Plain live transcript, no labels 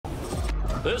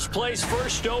This place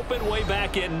first opened way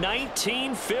back in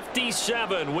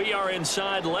 1957. We are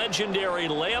inside legendary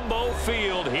Lambeau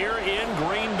Field here in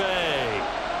Green Bay.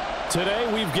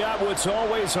 Today we've got what's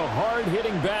always a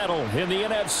hard-hitting battle in the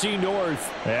NFC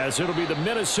North, as it'll be the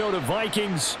Minnesota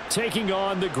Vikings taking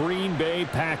on the Green Bay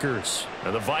Packers.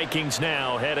 And the Vikings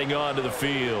now heading onto the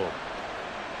field.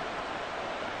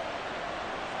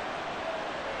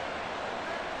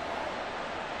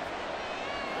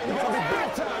 It's gonna be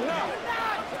big time now.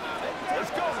 Let's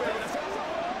go, baby.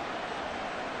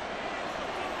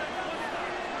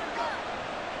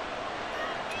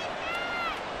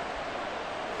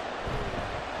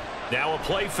 Now a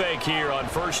play fake here on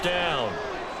first down.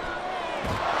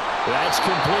 That's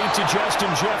complete to Justin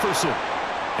Jefferson.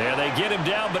 And they get him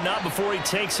down, but not before he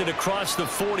takes it across the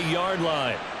 40-yard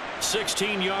line.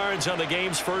 16 yards on the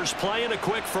game's first play and a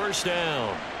quick first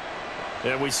down.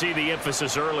 And we see the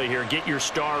emphasis early here. Get your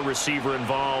star receiver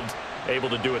involved, able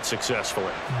to do it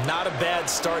successfully. Not a bad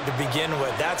start to begin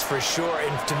with, that's for sure.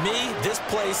 And to me, this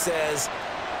play says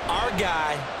our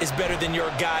guy is better than your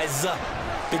guys.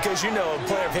 Because, you know, a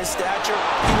player of his stature,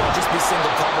 he won't just be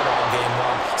single covered all game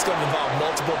long. It's going to involve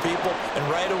multiple people. And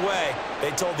right away, they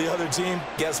told the other team,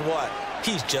 guess what?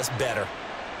 He's just better.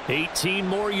 18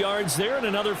 more yards there and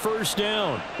another first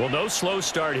down. Well, no slow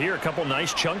start here. A couple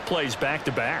nice chunk plays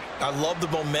back-to-back. I love the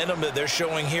momentum that they're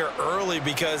showing here early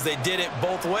because they did it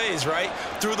both ways, right?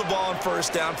 Threw the ball on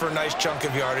first down for a nice chunk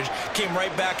of yardage. Came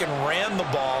right back and ran the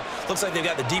ball. Looks like they've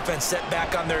got the defense set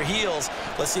back on their heels.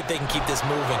 Let's see if they can keep this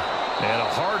moving. And a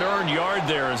hard-earned yard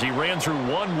there as he ran through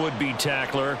one would-be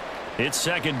tackler. It's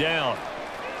second down.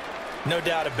 No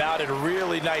doubt about it. A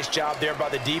really nice job there by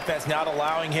the defense, not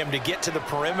allowing him to get to the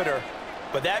perimeter.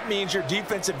 But that means your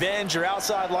defensive ends, your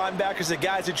outside linebackers, the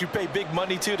guys that you pay big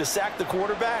money to sack the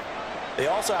quarterback, they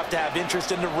also have to have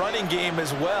interest in the running game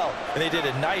as well. And they did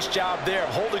a nice job there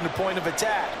of holding the point of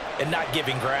attack and not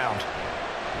giving ground.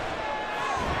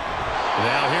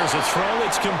 Now here's a throw.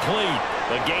 It's complete.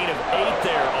 A gain of 8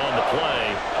 there on the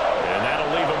play. And that'll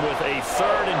leave him with a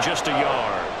third and just a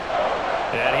yard.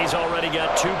 And he's already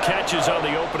got 2 catches on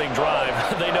the opening drive.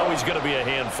 They know he's going to be a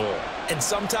handful. And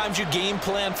sometimes you game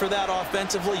plan for that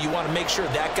offensively. You want to make sure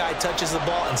that guy touches the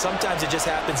ball, and sometimes it just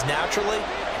happens naturally.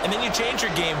 And then you change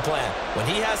your game plan. When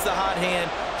he has the hot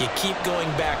hand, you keep going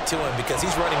back to him because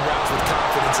he's running routes with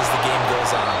confidence as the game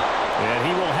goes on. And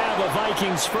he will have a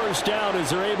Vikings first down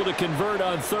as they're able to convert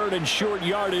on third and short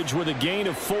yardage with a gain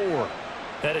of 4.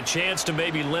 Had a chance to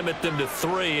maybe limit them to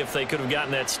 3 if they could have gotten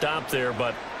that stop there,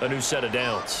 but a new set of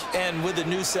downs. And with a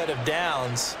new set of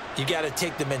downs, you got to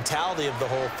take the mentality of the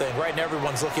whole thing. Right now,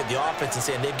 everyone's looking at the offense and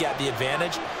saying they've got the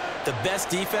advantage. The best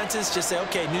defenses just say,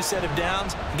 okay, new set of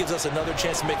downs. It gives us another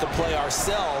chance to make a play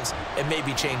ourselves and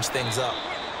maybe change things up.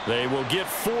 They will get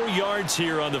 4 yards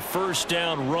here on the first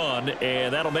down run,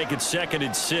 and that'll make it 2nd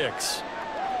and 6.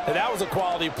 And that was a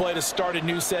quality play to start a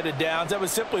new set of downs. That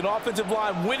was simply an offensive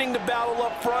line winning the battle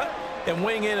up front and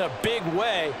winning in a big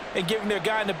way and giving their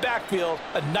guy in the backfield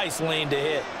a nice lane to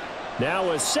hit.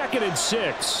 Now a 2nd and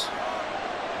 6.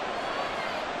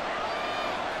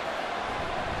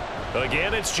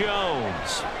 Again, it's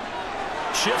Jones.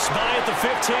 Shifts by at the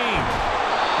 15.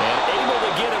 And able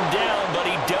to get him down, but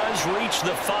he does reach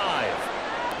the 5.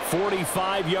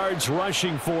 45 yards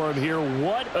rushing for him here.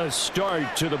 What a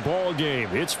start to the ball game.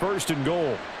 It's 1st and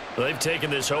goal. They've taken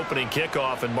this opening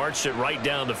kickoff and marched it right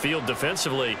down the field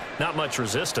defensively. Not much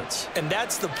resistance. And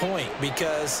that's the point,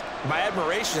 because my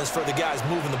admiration is for the guys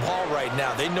moving the ball right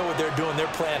now. They know what they're doing. Their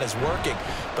plan is working.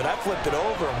 But I flip it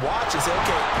over and watch and say,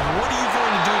 okay, what are you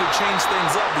going to do to change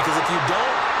things up? Because if you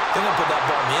don't, they're going to put that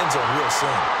ball in the end zone real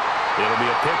soon. It'll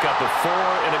be a pickup of 4,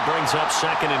 and it brings up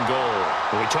 2nd and goal.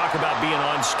 When we talk about being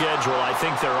on schedule, I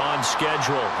think they're on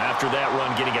schedule after that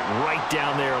run, getting it right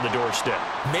down there on the doorstep.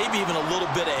 Maybe even a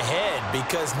little bit ahead,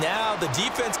 because now the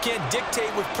defense can't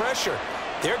dictate with pressure.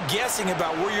 They're guessing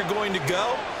about where you're going to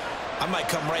go. I might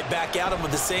come right back at them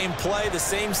with the same play, the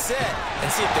same set,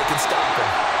 and see if they can stop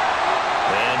him.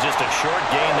 And just a short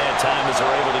gain that time as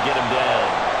they're able to get him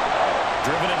down.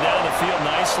 Driven it down the field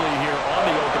nicely here on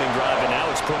the opening drive, and now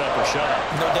it's put up or shut up.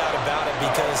 No doubt about it,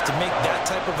 because to make that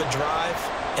type of a drive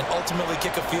and ultimately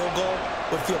kick a field goal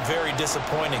would feel very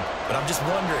disappointing. But I'm just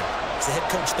wondering, is the head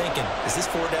coach thinking, is this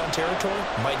 4-down territory?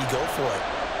 Might he go for it?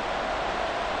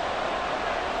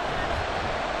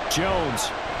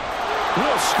 Jones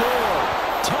will score.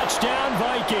 Touchdown,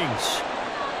 Vikings.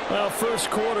 Well, first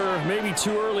quarter, maybe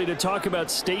too early to talk about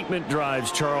statement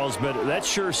drives, Charles, but that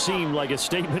sure seemed like a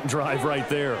statement drive right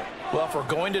there. Well, if we're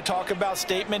going to talk about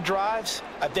statement drives,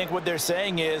 I think what they're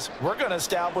saying is we're going to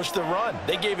establish the run.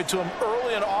 They gave it to him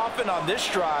early and often on this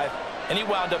drive, and he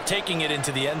wound up taking it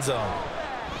into the end zone.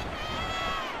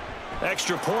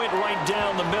 Extra point right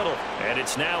down the middle, and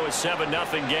it's now a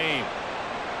 7-0 game.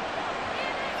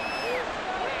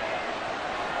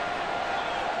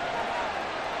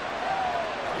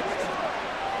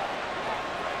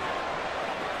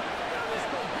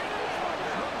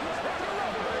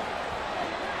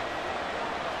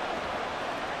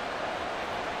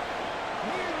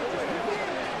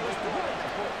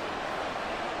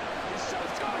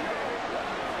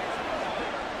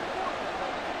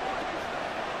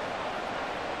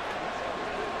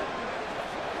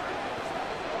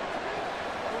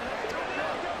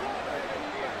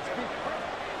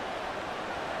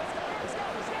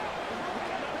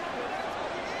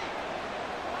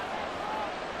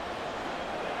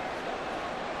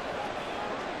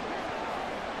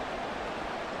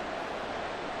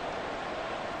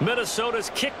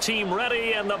 Minnesota's kick team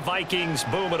ready, and the Vikings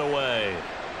boom it away.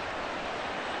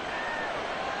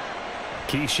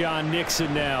 Keyshawn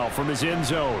Nixon now from his end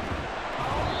zone.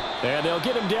 And they'll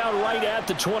get him down right at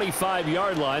the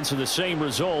 25-yard line, so the same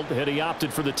result had he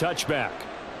opted for the touchback.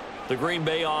 The Green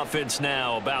Bay offense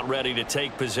now about ready to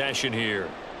take possession here.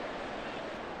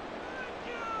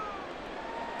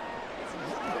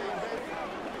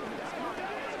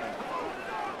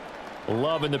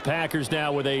 Love and the Packers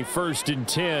now with a 1st and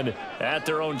 10 at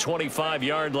their own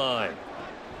 25-yard line.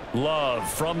 Love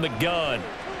from the gun.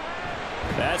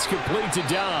 That's complete to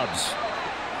Dobbs.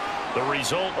 The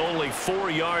result, only 4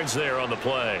 yards there on the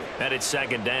play, and it's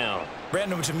 2nd down.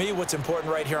 Brandon, to me, what's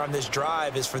important right here on this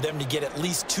drive is for them to get at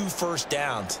least 2 first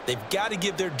downs. They've got to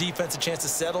give their defense a chance to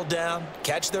settle down,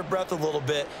 catch their breath a little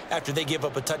bit after they give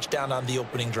up a touchdown on the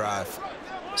opening drive.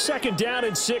 2nd down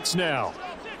and 6 now.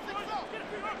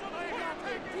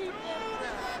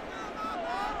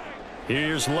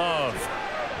 Here's Love.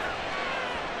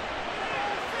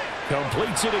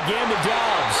 Completes it again to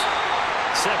Dobbs.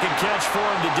 2nd catch for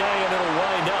him today, and it'll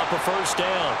wind up a 1st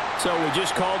down. So we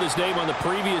just called his name on the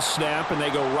previous snap, and they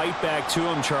go right back to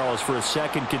him, Charles, for a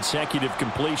 2nd consecutive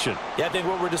completion. Yeah, I think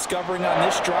what we're discovering on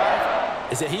this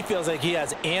drive is that he feels like he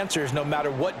has answers no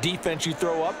matter what defense you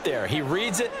throw up there. He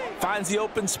reads it, finds the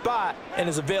open spot, and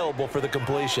is available for the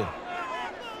completion.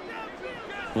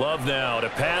 Love now to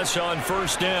pass on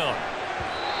 1st down.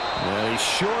 He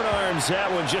short arms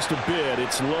that one just a bit.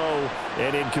 It's low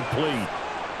and incomplete.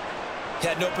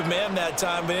 Had an open man that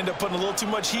time, but ended up putting a little too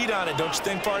much heat on it, don't you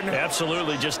think, partner?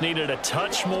 Absolutely. Just needed a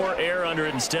touch more air under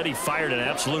it. Instead, he fired an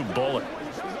absolute bullet.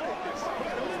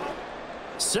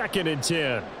 2nd and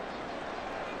 10.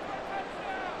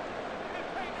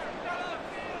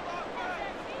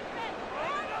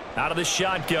 Out of the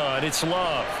shotgun, it's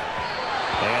Love.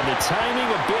 And the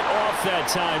timing a bit off that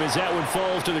time as that one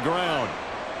falls to the ground.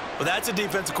 Well, that's a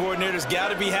defensive coordinator's got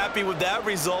to be happy with that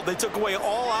result. They took away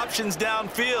all options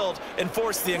downfield and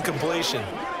forced the incompletion.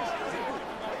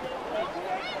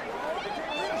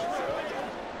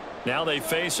 Now they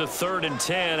face a 3rd and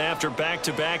 10 after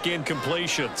back-to-back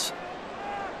incompletions.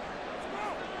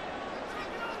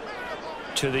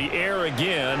 To the air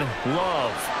again,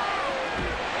 Love.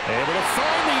 Able to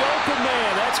find the open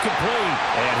man. That's complete.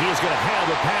 And he is going to have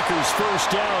the Packers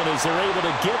 1st down as they're able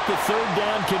to get the 3rd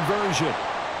down conversion.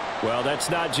 Well, that's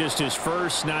not just his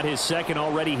first, not his second,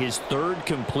 already his 3rd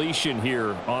completion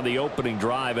here on the opening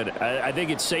drive. And I think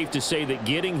it's safe to say that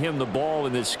getting him the ball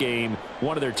in this game,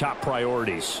 one of their top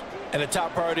priorities. And a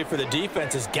top priority for the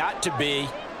defense has got to be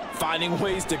finding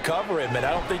ways to cover him. And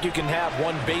I don't think you can have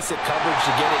one basic coverage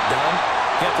to get it done.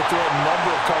 You have to throw a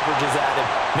number of coverages at him,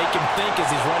 make him think as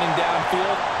he's running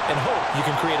downfield, and hope you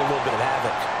can create a little bit of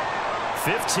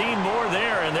havoc. 15 more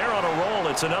there, and they're on a roll.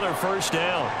 It's another 1st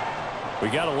down. We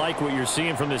got to like what you're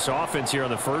seeing from this offense here on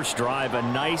the first drive. A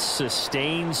nice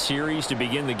sustained series to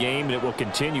begin the game, and it will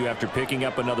continue after picking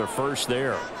up another first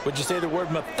there. Would you say the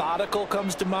word methodical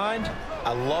comes to mind?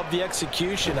 I love the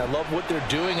execution. I love what they're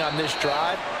doing on this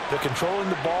drive. They're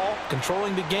controlling the ball,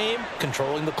 controlling the game,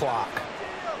 controlling the clock.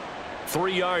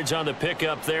 3 yards on the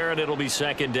pickup there, and it'll be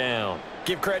 2nd down.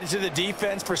 Give credit to the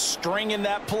defense for stringing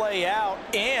that play out,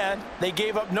 and they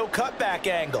gave up no cutback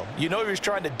angle. You know he was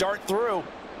trying to dart through.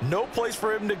 No place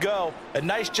for him to go. A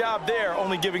nice job there,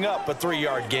 only giving up a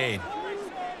 3-yard gain.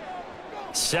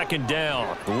 2nd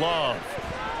down, Love.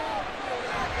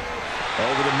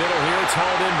 Over the middle here, it's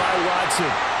hauled in by Watson.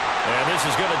 And this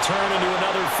is going to turn into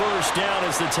another 1st down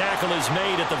as the tackle is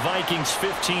made at the Vikings'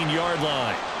 15-yard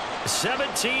line.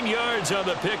 17 yards on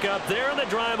the pickup there, and the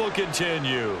drive will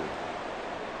continue.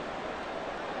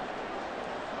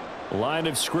 Line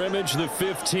of scrimmage, the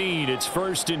 15. It's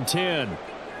 1st and 10.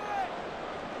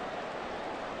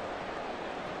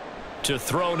 To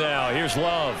throw now. Here's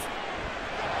Love.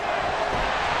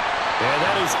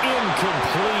 is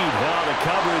incomplete. Now the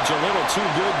coverage a little too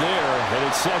good there, and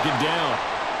it's second down.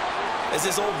 As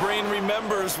this old brain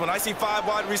remembers, when I see 5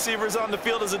 wide receivers on the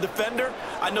field as a defender,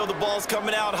 I know the ball's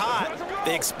coming out hot.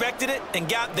 They expected it and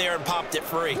got there and popped it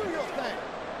free.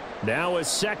 Now a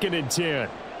 2nd and 10.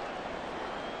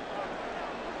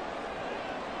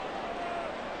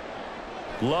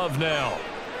 Love now.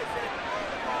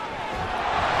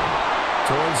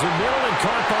 Towards the middle and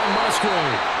caught by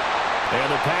Musgrave.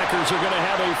 And the Packers are going to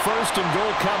have a 1st and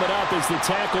goal coming up as the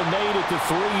tackle made at the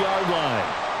 3-yard line.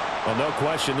 Well, no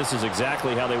question, this is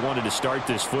exactly how they wanted to start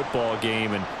this football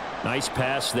game. And nice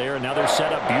pass there. And now they're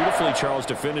set up beautifully, Charles,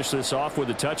 to finish this off with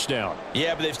a touchdown.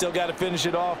 Yeah, but they've still got to finish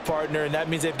it off, partner, and that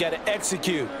means they've got to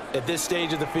execute at this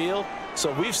stage of the field.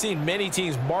 So we've seen many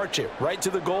teams march it right to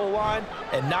the goal line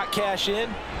and not cash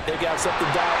in. They've got something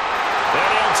down. And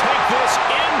he'll take this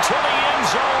into the end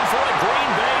zone for a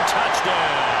Green Bay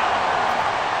touchdown.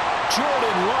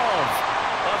 Jordan Love,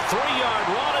 a 3-yard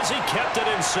run as he kept it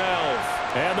himself.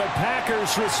 And the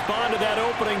Packers respond to that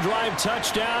opening drive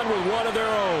touchdown with one of their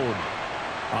own.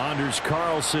 Anders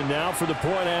Carlson now for the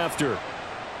point after.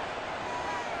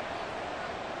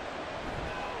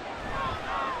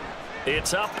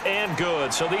 It's up and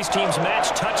good. So these teams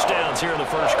match touchdowns here in the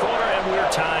first quarter, and we're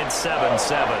tied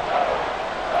 7-7.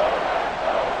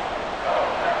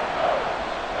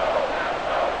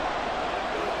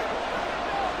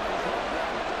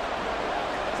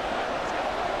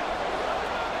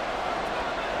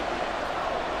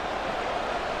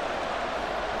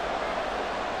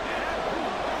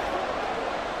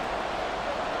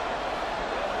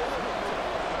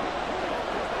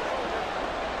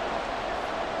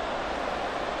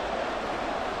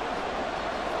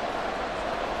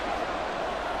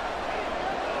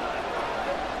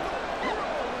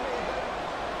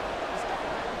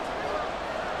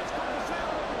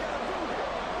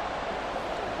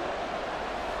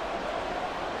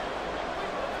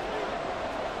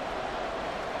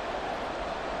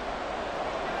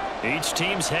 Each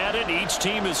team's had it. Each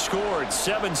team has scored.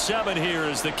 7-7 here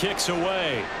as the kick's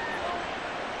away.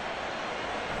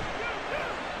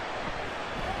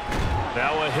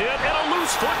 Now a hit and a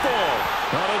loose football.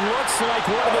 But it looks like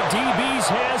one of the DBs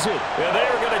has it. And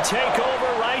they're going to take over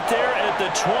right there at the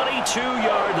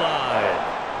 22-yard line.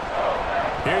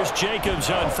 Here's Jacobs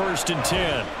on 1st and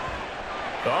 10.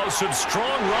 Oh, some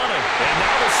strong running. And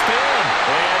now the spin.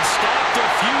 And stopped a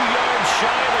few yards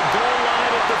shy of the goal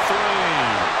line at the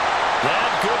 3.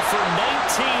 That good for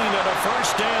 19 on a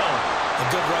 1st down. A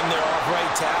good run there off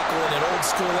right tackle in an old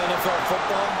school NFL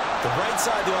football. The right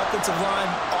side of the offensive line,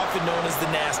 often known as the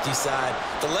nasty side.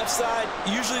 The left side,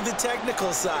 usually the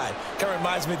technical side. Kind of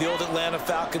reminds me of the old Atlanta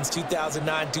Falcons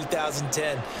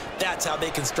 2009-2010. That's how they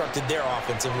constructed their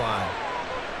offensive line.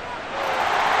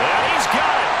 And he's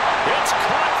got it. It's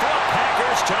caught for a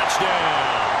Packers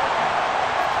touchdown.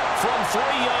 From 3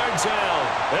 yards out,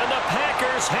 and the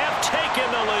Packers have taken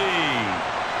the lead.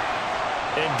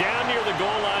 And down near the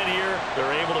goal line here,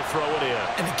 they're able to throw it in.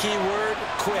 And the key word,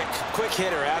 quick. Quick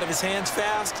hitter. Out of his hands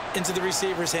fast, into the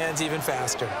receiver's hands even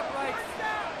faster.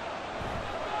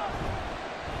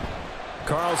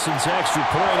 Carlson's extra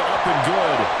point up and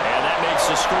good. And that makes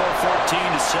the score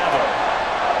 14-7.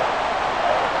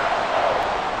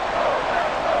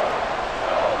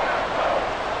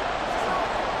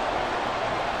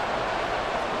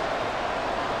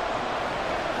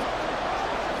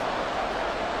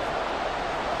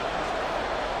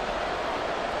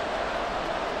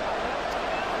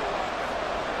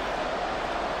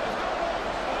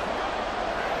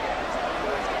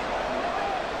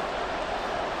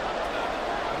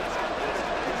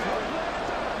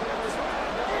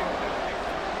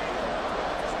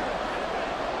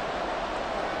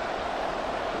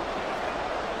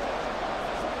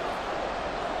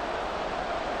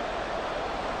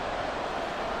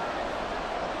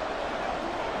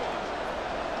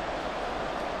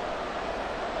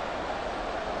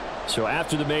 So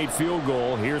after the made field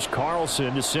goal, here's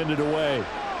Carlson to send it away.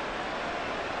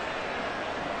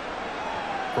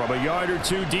 From a yard or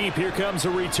two deep, here comes a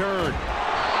return.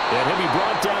 And he'll be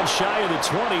brought down shy of the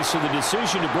 20, so the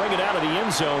decision to bring it out of the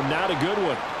end zone, not a good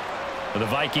one. The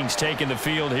Vikings taking the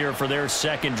field here for their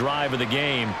 2nd drive of the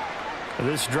game.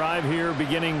 This drive here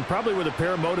beginning probably with a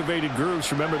pair of motivated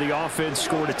groups. Remember, the offense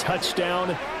scored a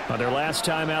touchdown on their last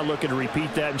time out, looking to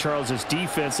repeat that in Charles's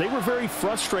defense. They were very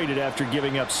frustrated after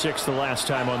giving up 6 the last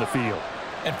time on the field.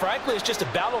 And frankly, it's just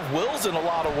a battle of wills in a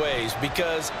lot of ways,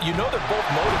 because you know they're both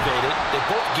motivated, they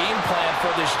both game plan for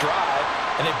this drive,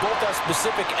 and they both have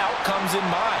specific outcomes in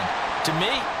mind. To me,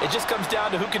 it just comes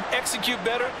down to who can execute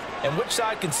better and which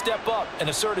side can step up and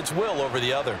assert its will over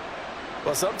the other.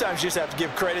 Well, sometimes you just have to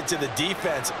give credit to the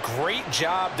defense. Great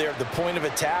job there at the point of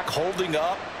attack, holding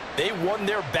up. They won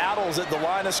their battles at the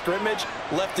line of scrimmage,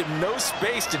 left him no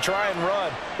space to try and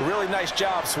run. A really nice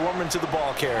job swarming to the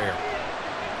ball carrier.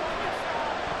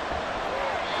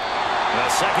 A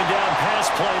second down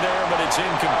pass play there, but it's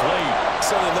incomplete.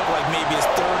 So it looked like maybe his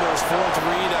third or his fourth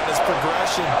read on his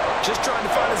progression. Just trying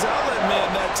to find his outlet man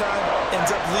that time.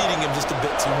 Ends up leading him just a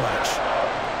bit too much.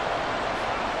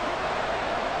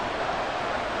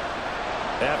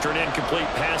 After an incomplete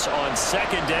pass on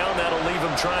second down, that'll leave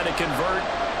him trying to convert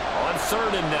on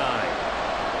 3rd and 9.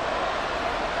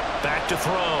 Back to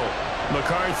throw.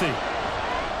 McCarthy.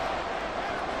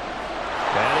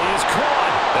 And he is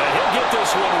caught. And he'll get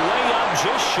this one way up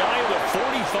just shy of the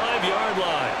 45-yard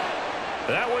line.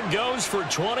 That one goes for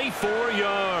 24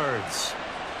 yards.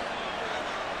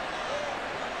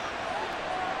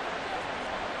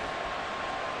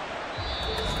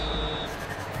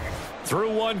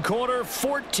 Through one quarter,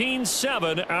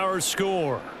 14-7 our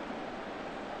score.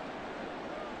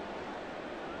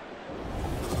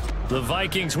 The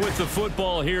Vikings with the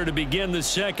football here to begin the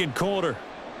second quarter,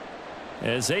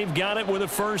 as they've got it with a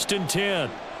 1st and 10.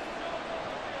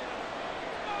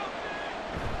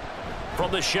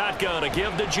 From the shotgun, a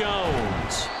give to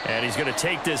Jones. And he's going to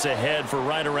take this ahead for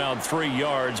right around 3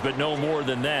 yards, but no more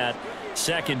than that.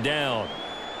 2nd down.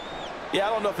 Yeah,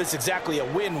 I don't know if it's exactly a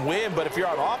win-win, but if you're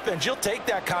on offense, you'll take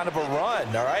that kind of a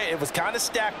run, all right? It was kind of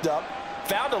stacked up,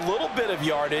 found a little bit of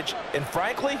yardage, and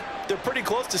frankly, they're pretty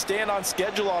close to staying on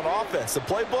schedule on offense. The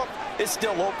playbook is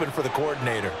still open for the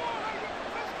coordinator.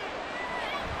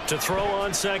 To throw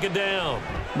on 2nd down.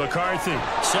 McCarthy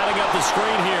setting up the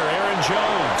screen here. Aaron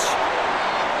Jones.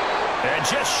 And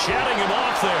just shutting him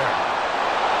off there.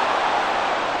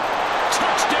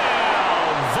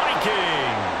 Touchdown,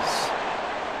 Vikings.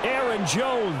 Aaron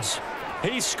Jones.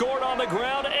 He scored on the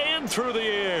ground and through the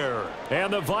air.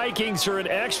 And the Vikings are an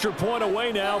extra point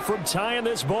away now from tying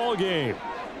this ball game.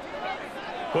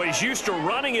 Well, he's used to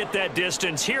running it that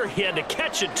distance. Here he had to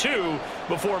catch it, too,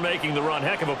 before making the run.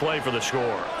 Heck of a play for the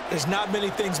score. There's not many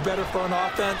things better for an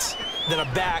offense than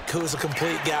a back who's a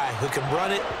complete guy who can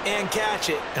run it and catch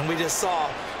it. And we just saw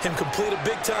him complete a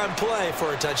big-time play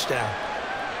for a touchdown.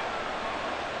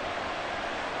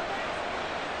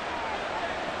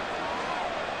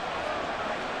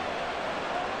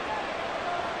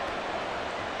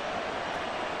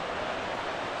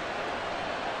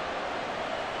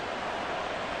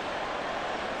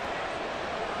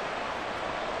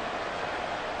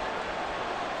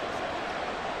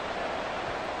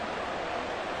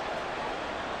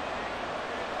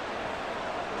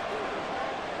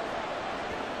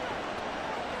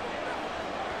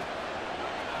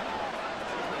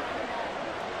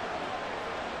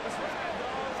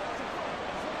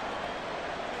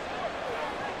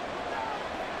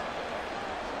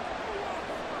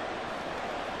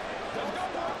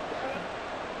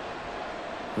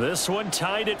 This one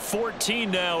tied at 14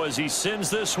 now as he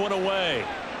sends this one away.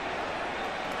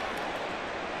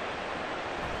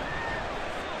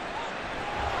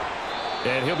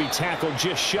 And he'll be tackled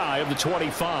just shy of the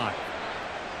 25.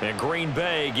 And Green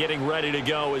Bay getting ready to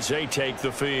go as they take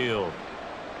the field.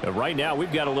 Right now,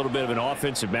 we've got a little bit of an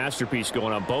offensive masterpiece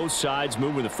going on. Both sides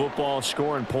moving the football,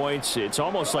 scoring points. It's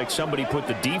almost like somebody put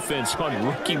the defense on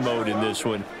rookie mode in this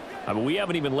one. I mean, we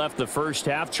haven't even left the first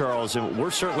half, Charles, and we're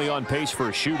certainly on pace for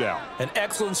a shootout. An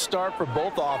excellent start for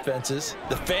both offenses.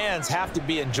 The fans have to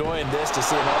be enjoying this to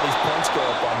seeing all these points go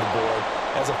up on the board.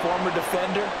 As a former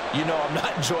defender, you know I'm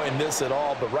not enjoying this at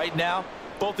all. But right now,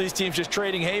 both these teams just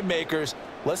trading haymakers.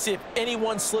 Let's see if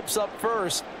anyone slips up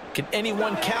first. Can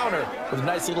anyone counter with a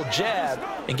nice little jab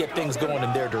and get things going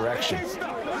in their direction?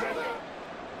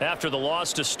 After the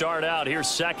loss to start out, here's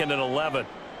 2nd and 11.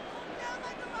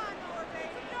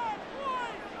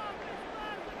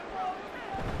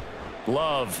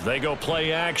 Love, they go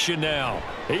play action now.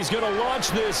 He's going to launch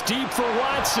this deep for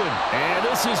Watson. And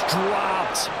this is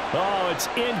dropped. Oh, it's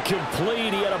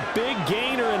incomplete. He had a big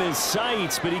gainer in his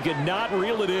sights, but he could not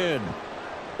reel it in.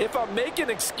 If I'm making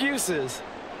excuses,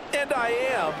 and I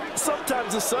am,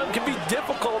 sometimes the sun can be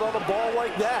difficult on a ball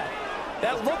like that.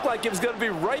 That looked like it was going to be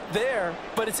right there,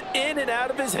 but it's in and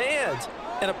out of his hands.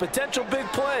 And a potential big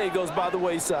play goes by the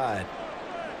wayside.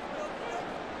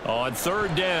 On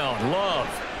 3rd down,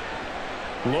 Love.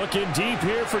 Looking deep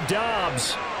here for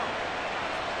Dobbs.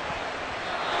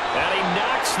 And he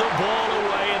knocks the ball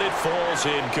away, and it falls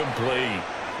incomplete.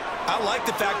 I like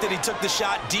the fact that he took the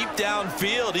shot deep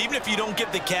downfield. Even if you don't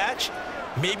get the catch,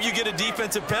 maybe you get a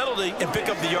defensive penalty and pick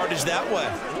up the yardage that way.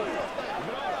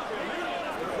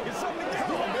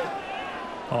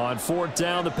 On 4th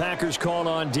down, the Packers called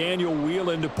on Daniel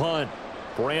Whelan to punt.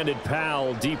 Brandon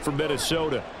Powell deep for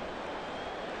Minnesota.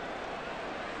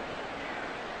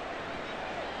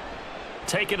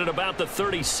 Taking it about the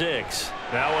 36.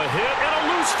 Now a hit and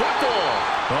a loose football.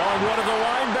 Oh, one of the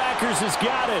linebackers has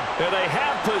got it. And they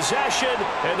have possession,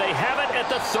 and they have it at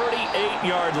the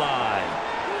 38-yard line.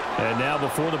 And now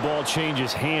before the ball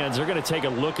changes hands, they're going to take a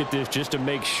look at this just to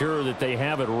make sure that they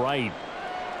have it right.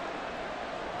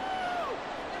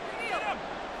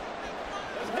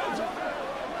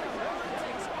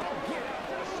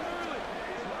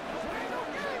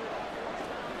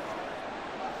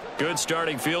 Good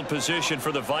starting field position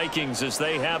for the Vikings as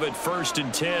they have it 1st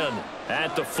and 10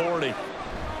 at the 40.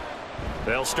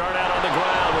 They'll start out on the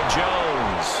ground with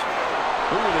Jones.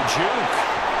 Ooh, the juke.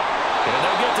 And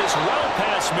they'll get this well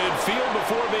past midfield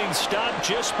before being stopped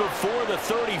just before the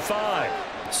 35.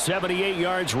 78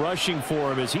 yards rushing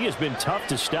for him as he has been tough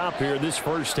to stop here this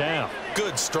first half.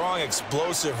 Good, strong,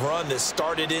 explosive run that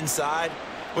started inside,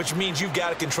 which means you've got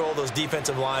to control those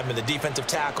defensive linemen, the defensive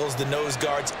tackles, the nose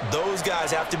guards. Those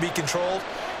guys have to be controlled.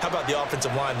 How about the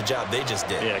offensive line, the job they just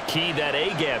did? Yeah, key that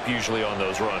A-gap usually on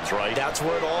those runs, right? That's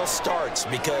where it all starts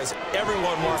because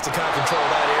everyone wants to kind of control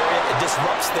that area. It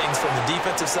disrupts things from the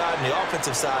defensive side and the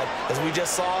offensive side. As we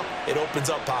just saw, it opens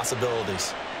up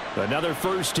possibilities. Another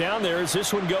first down there as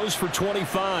this one goes for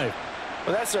 25.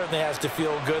 Well, that certainly has to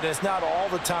feel good. And it's not all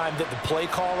the time that the play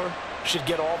caller should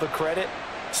get all the credit.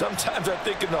 Sometimes I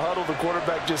think in the huddle, the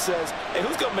quarterback just says, hey,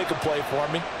 who's going to make a play for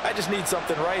me? I just need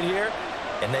something right here.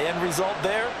 And the end result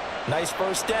there, nice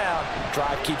first down.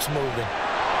 Drive keeps moving.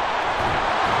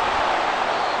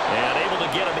 And able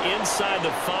to get him inside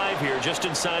the 5 here, just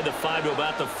inside the 5 to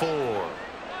about the 4.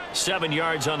 7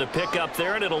 yards on the pickup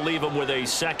there, and it'll leave him with a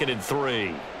 2nd and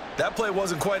 3. That play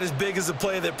wasn't quite as big as the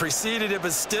play that preceded it,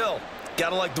 but still,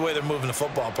 gotta like the way they're moving the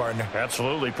football, partner.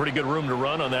 Absolutely. Pretty good room to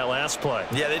run on that last play.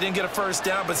 Yeah, they didn't get a first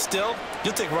down, but still,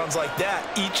 you'll take runs like that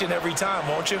each and every time,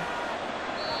 won't you?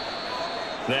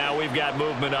 Now we've got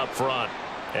movement up front,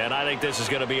 and I think this is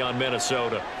going to be on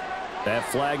Minnesota. That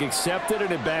flag accepted,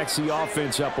 and it backs the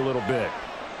offense up a little bit.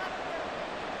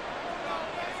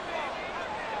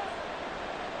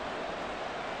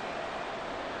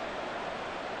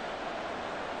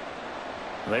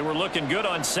 They were looking good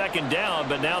on 2nd down,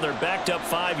 but now they're backed up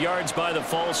 5 yards by the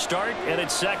false start, and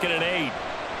it's 2nd and 8.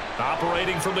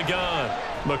 Operating from the gun,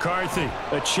 McCarthy.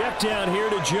 A check down here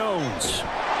to Jones.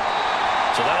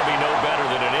 So that'll be no better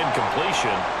than an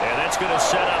incompletion, and that's going to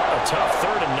set up a tough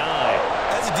 3rd and 9.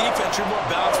 As a defense, you're more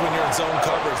balanced when you're in zone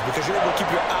coverage because you're able to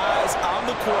keep your eyes on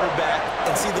the quarterback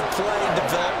and see the play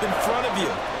develop in front of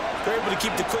you. They're able to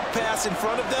keep the quick pass in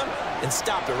front of them and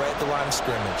stop it right at the line of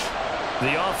scrimmage.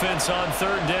 The offense on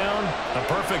 3rd down, a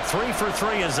perfect 3 for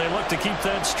 3 as they look to keep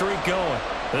that streak going.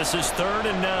 This is 3rd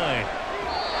and 9.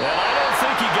 And I don't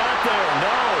think he got there,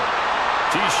 no.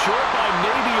 He's short by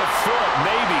maybe a foot,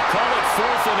 maybe. Call it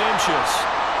 4th and inches.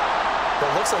 But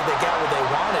it looks like they got what they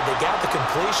wanted. They got the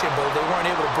completion, but they weren't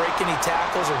able to break any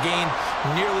tackles or gain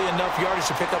nearly enough yardage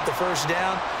to pick up the first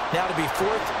down. Now to be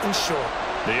 4th and short.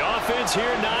 The offense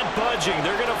here not budging.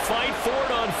 They're going to fight for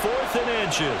it on 4th and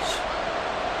inches.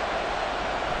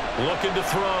 Looking to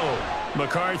throw.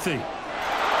 McCarthy.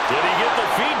 Did he get the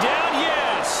feed down?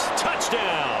 Yes.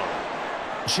 Touchdown.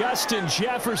 Justin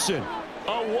Jefferson.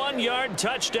 A 1-yard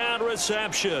touchdown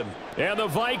reception. And the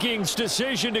Vikings'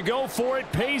 decision to go for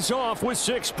it pays off with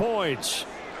 6 points.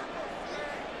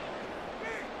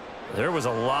 There was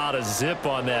a lot of zip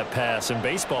on that pass, and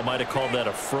baseball might have called that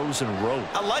a frozen rope.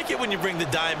 I like it when you bring the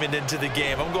diamond into the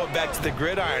game. I'm going back to the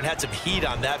gridiron. Had some heat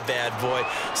on that bad boy.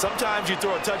 Sometimes you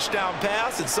throw a touchdown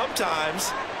pass, and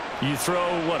sometimes you throw,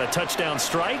 what, a touchdown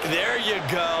strike? There you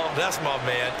go. That's my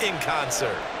man, in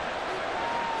concert.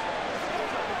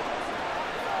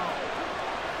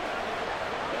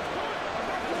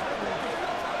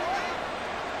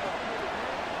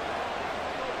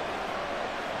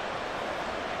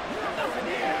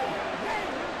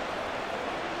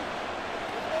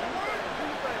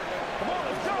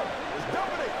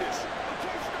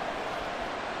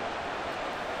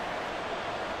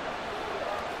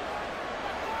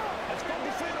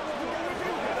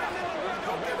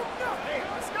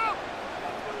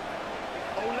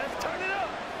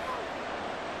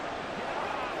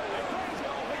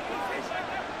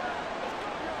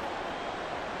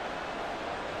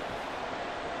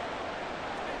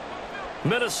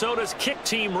 Minnesota's kick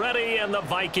team ready, and the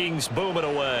Vikings boom it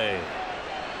away.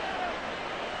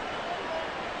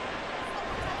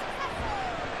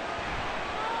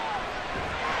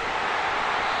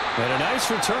 And a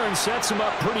nice return sets him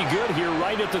up pretty good here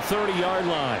right at the 30-yard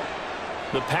line.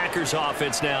 The Packers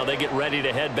offense now, they get ready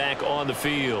to head back on the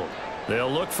field.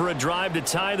 They'll look for a drive to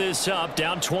tie this up,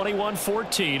 down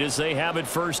 21-14 as they have it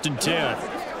 1st and 10.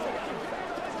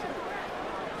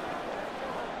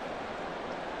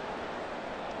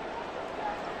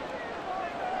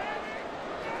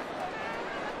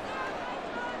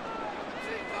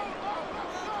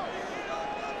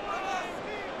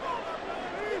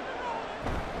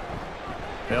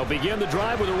 They'll begin the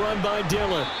drive with a run by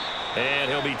Dillon.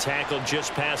 And he'll be tackled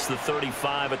just past the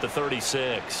 35 at the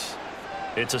 36.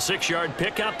 It's a 6-yard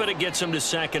pickup, but it gets him to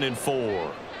 2nd and 4.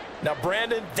 Now,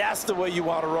 Brandon, that's the way you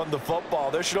want to run the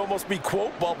football. There should almost be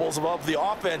quote bubbles above the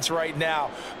offense right now.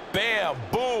 Bam,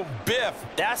 boom, biff.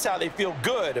 That's how they feel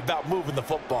good about moving the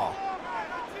football.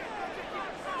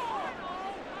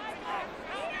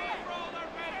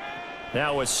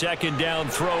 Now a 2nd down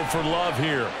throw for Love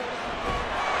here.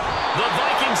 The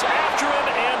Vikings after him,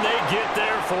 and they get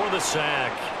there for the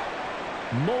sack.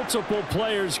 Multiple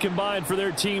players combined for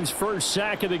their team's first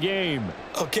sack of the game.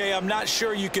 Okay, I'm not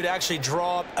sure you could actually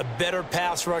draw up a better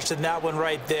pass rush than that one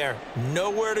right there.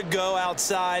 Nowhere to go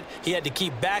outside. He had to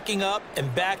keep backing up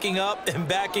and backing up and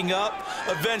backing up.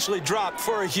 Eventually dropped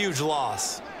for a huge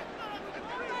loss.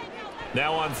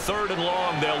 Now on 3rd and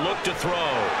long, they'll look to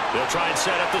throw. They'll try and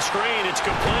set up the screen. It's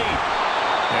complete.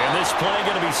 And this play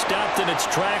going to be stopped in its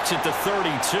tracks at the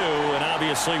 32, and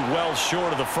obviously well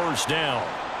short of the 1st down.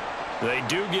 They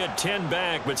do get 10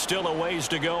 back, but still a ways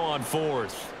to go on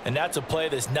 4th. And that's a play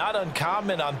that's not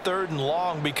uncommon on 3rd and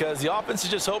long because the offense is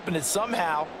just hoping that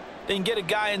somehow they can get a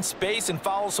guy in space and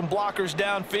follow some blockers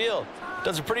downfield.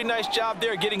 Does a pretty nice job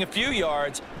there getting a few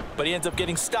yards, but he ends up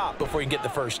getting stopped before he can get the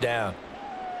 1st down.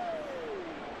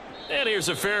 And here's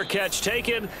a fair catch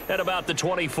taken at about the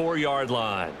 24-yard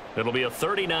line. It'll be a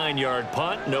 39-yard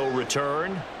punt, no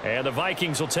return. And the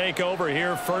Vikings will take over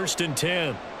here 1st and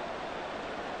 10.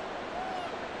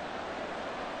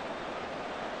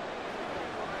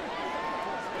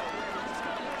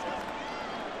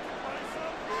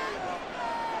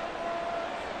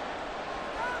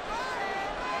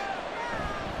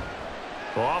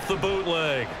 Off the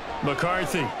bootleg.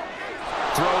 McCarthy.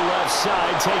 Throw left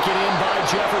side, taken in by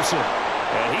Jefferson.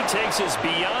 And he takes us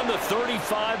beyond the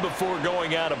 35 before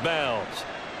going out of bounds.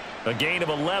 A gain of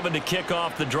 11 to kick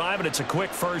off the drive, and it's a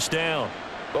quick 1st down.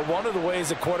 But one of the ways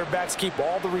that quarterbacks keep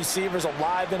all the receivers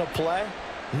alive in a play,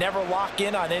 never lock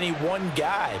in on any one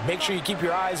guy. Make sure you keep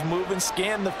your eyes moving,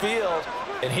 scan the field.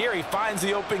 And here he finds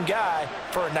the open guy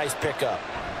for a nice pickup.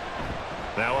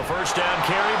 Now a 1st down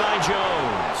carry by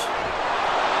Jones.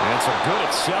 That's a good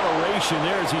acceleration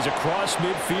there as he's across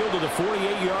midfield to the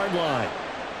 48-yard line.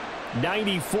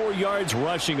 94 yards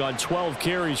rushing on 12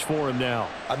 carries for him now.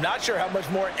 I'm not sure how much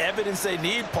more evidence they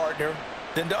need, partner,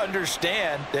 than to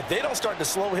understand that if they don't start to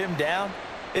slow him down,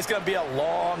 it's going to be a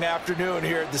long afternoon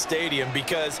here at the stadium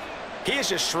because he is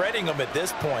just shredding them at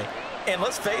this point. And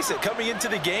let's face it, coming into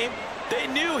the game, they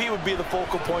knew he would be the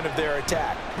focal point of their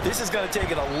attack. This is going to take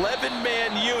an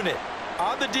 11-man unit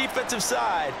on the defensive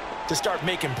side to start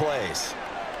making plays.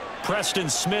 Preston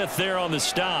Smith there on the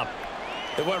stop.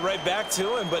 It went right back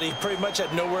to him, but he pretty much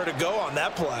had nowhere to go on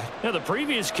that play. Yeah, the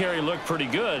previous carry looked pretty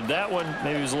good. That one,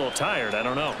 maybe he was a little tired. I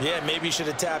don't know. Yeah, maybe he should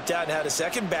have tapped out and had a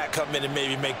second back come in and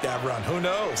maybe make that run. Who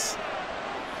knows?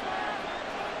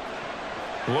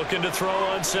 Looking to throw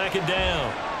on 2nd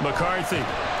down. McCarthy.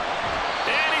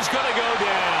 And he's going to go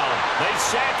down. They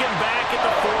sack him back at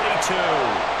the 42.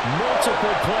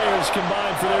 Multiple players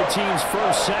combined for their team's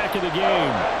first sack of the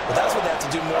game. Well, that's what they have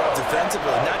to do more of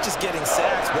defensively, not just getting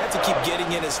sacks, but they have to keep getting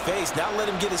in his face, not let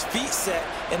him get his feet set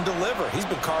and deliver. He's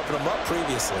been carving them up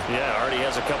previously. Yeah, already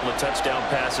has a couple of touchdown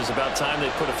passes. About time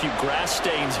they put a few grass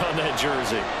stains on that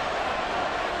jersey.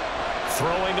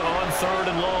 Throwing on 3rd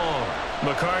and long.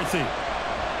 McCarthy.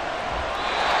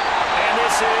 And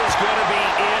this is going to be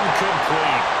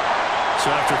incomplete. So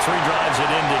after 3 drives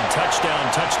that ended touchdown,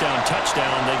 touchdown,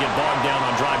 touchdown, they get bogged down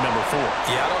on drive number 4.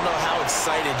 Yeah, I don't know how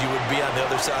excited you would be on the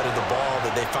other side of the ball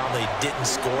that they finally didn't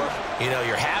score. You know,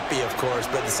 you're happy, of course,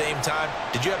 but at the same time,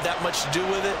 did you have that much to do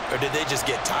with it, or did they just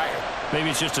get tired?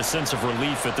 Maybe it's just a sense of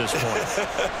relief at this point.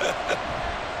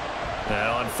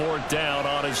 Now on 4th down,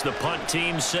 on is the punt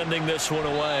team sending this one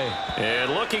away.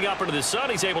 And looking up into the sun,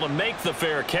 he's able to make the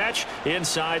fair catch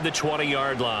inside the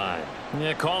 20-yard line.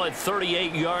 Yeah, call it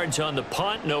 38 yards on the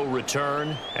punt, no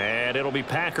return. And it'll be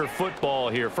Packer football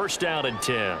here. 1st down and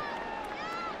 10.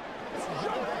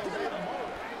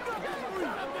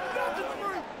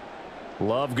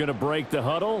 Love going to break the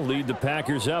huddle, lead the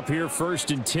Packers up here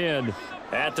 1st and 10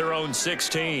 at their own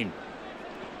 16.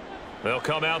 They'll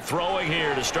come out throwing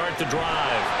here to start the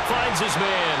drive. Finds his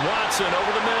man, Watson,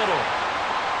 over the middle.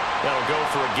 That'll go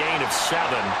for a gain of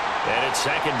 7, and it's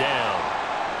 2nd down.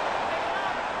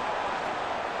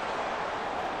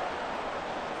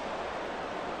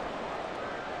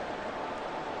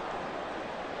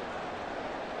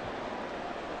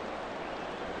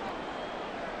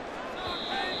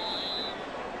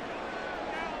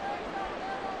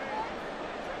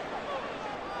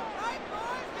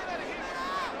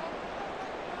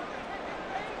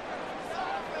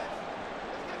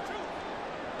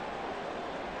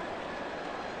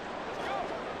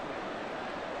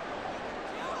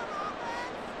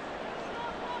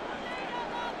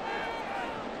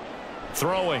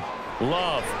 Throwing.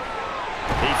 Love.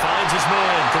 He finds his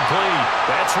man. Complete.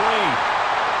 That's Reed.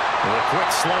 With a quick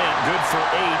slant. Good for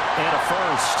 8 and a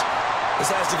first. This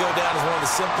has to go down as one of the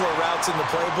simpler routes in the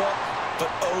playbook, but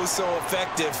oh so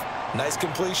effective. Nice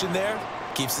completion there.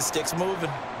 Keeps the sticks moving.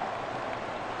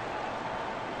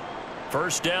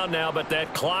 First down now, but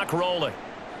that clock rolling.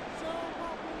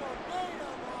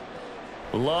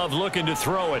 Love looking to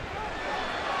throw it.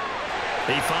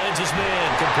 He finds his man.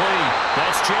 Complete.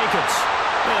 That's Jacobs.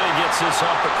 And he gets this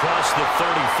up across the 35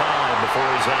 before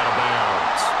he's out of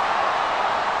bounds.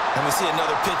 And we see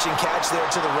another pitch and catch there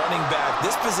to the running back.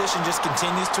 This position just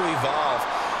continues to evolve.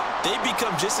 They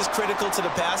become just as critical to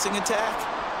the passing attack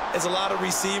as a lot of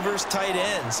receivers, tight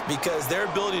ends, because their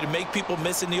ability to make people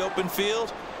miss in the open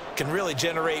field can really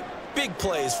generate big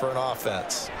plays for an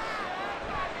offense.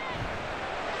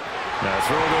 Now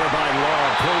throw there by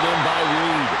Love, pulled in by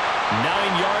Reed.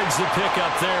 9 yards to pick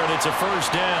up there, and it's a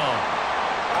first down.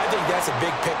 I think that's a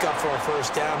big pickup for a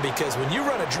first down because when you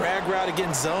run a drag route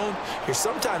against zone, you're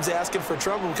sometimes asking for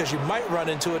trouble because you might run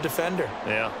into a defender.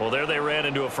 Yeah, well, there they ran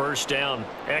into a first down.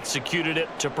 Executed it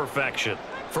to perfection.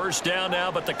 First down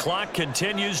now, but the clock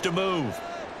continues to move.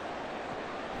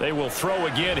 They will throw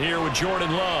again here with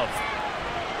Jordan Love.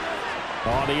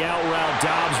 On the out route,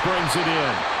 Dobbs brings it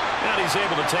in. And he's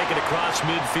able to take it across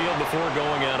midfield before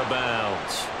going out of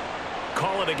bounds.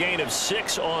 Call it a gain of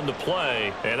 6 on the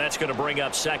play, and that's going to bring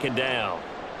up second down.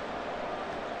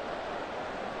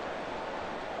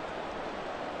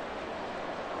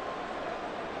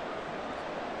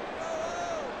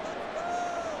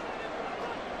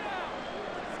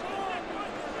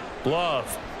 Love.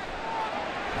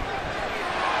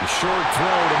 The short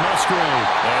throw to Musgrave.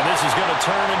 And this is going to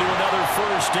turn into another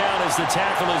first down as the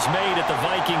tackle is made at the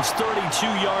Vikings'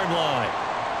 32-yard line.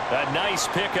 A nice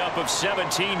pickup of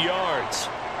 17 yards.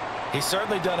 He's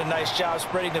certainly done a nice job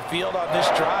spreading the field on this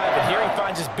drive, and here he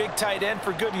finds his big tight end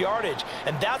for good yardage.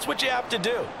 And that's what you have to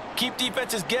do. Keep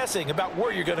defenses guessing about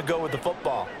where you're going to go with the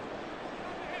football.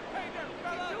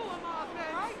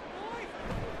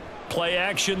 Play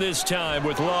action this time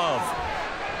with Love.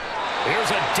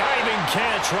 Here's a diving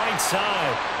catch right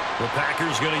side. The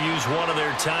Packers going to use one of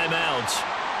their timeouts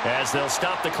as they'll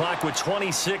stop the clock with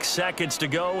 26 seconds to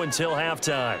go until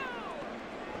halftime.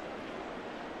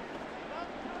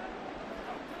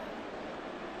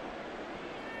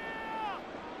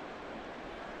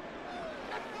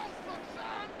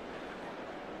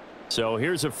 So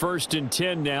here's a 1st and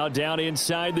 10 now down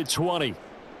inside the 20.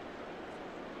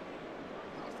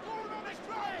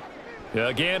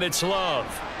 Again, it's Love.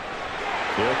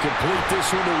 He'll complete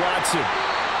this one to Watson.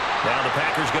 Now the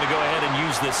Packers going to go ahead and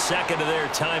use the second of their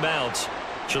timeouts.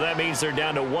 So that means they're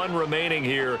down to 1 remaining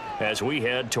here as we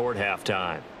head toward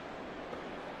halftime.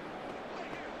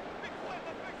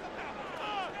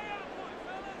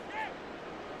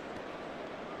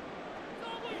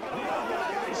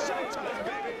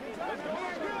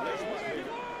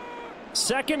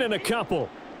 Second and a couple.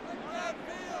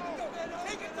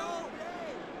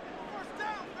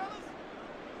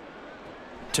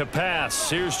 To pass,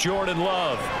 here's Jordan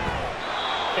Love.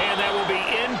 And that will be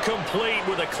incomplete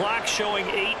with a clock showing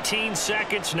 18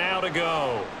 seconds now to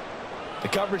go. The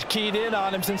coverage keyed in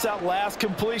on him since that last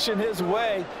completion his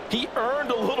way. He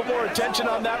earned a little more attention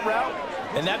on that route,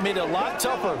 and that made it a lot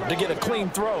tougher to get a clean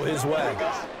throw his way.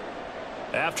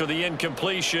 After the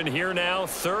incompletion, here now,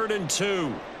 3rd and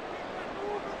 2.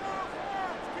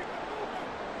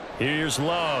 Here's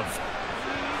Love.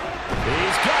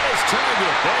 He's got his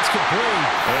target. That's complete.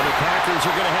 And the Packers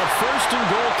are going to have 1st and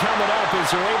goal coming up as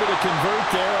they're able to convert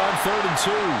there on 3rd and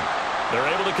 2. They're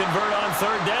able to convert on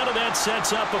 3rd down, and that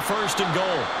sets up a 1st and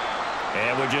goal.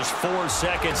 And with just 4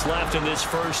 seconds left in this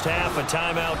first half, a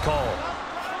timeout call.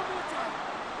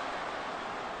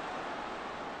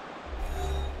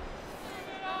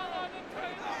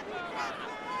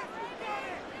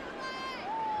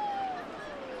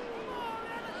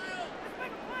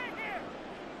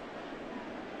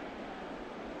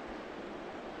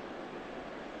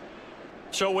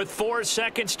 So with 4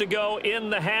 seconds to go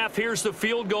in the half, here's the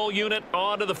field goal unit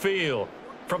onto the field.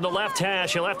 From the left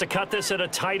hash, he'll have to cut this at a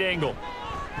tight angle.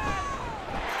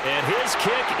 And his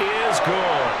kick is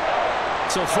good.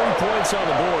 So 3 points on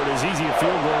the board, as easy a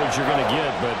field goal as you're going to get,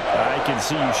 but I can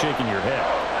see you shaking your head.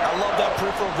 I love that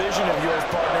peripheral vision of yours,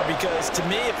 partner, because to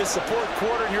me, if it's the 4th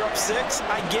quarter and you're up 6,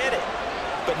 I get it.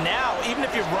 But now, even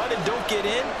if you run and don't get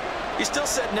in, you're still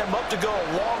setting them up to go a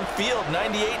long field,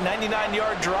 98,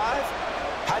 99-yard drive.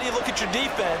 How do you look at your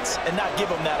defense and not give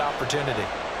them that opportunity?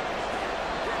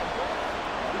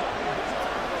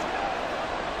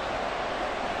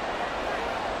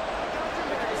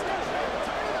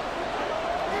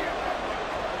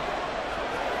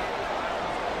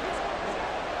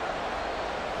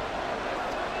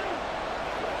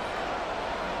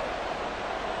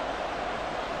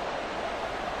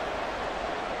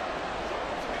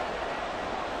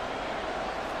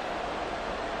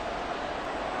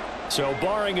 So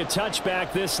barring a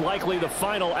touchback, this likely the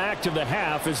final act of the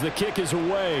half as the kick is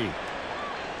away.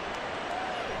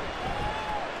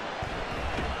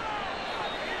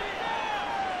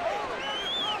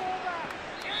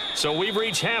 So we've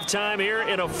reached halftime here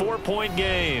in a 4-point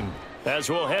game. As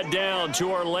we'll head down to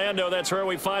Orlando, that's where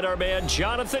we find our man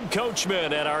Jonathan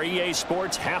Coachman at our EA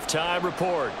Sports Halftime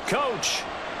Report. Coach,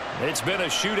 it's been a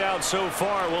shootout so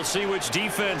far. We'll see which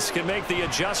defense can make the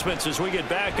adjustments as we get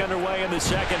back underway in the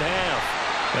second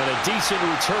half. And a decent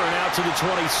return out to the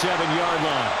 27-yard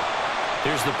line.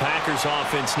 Here's the Packers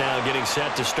offense now getting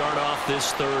set to start off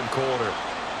this third quarter.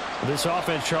 This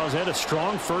offense, Charles, had a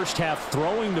strong first half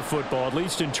throwing the football, at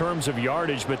least in terms of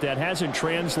yardage, but that hasn't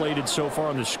translated so far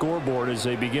on the scoreboard as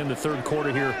they begin the third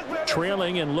quarter here,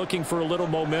 trailing and looking for a little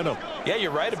momentum. Yeah,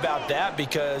 you're right about that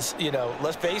because, you know,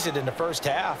 let's face it, in the first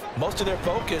half, most of their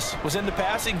focus was in the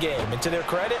passing game, and to their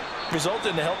credit,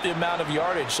 resulted in a healthy amount of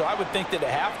yardage. So I would think that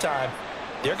at halftime,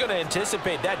 they're going to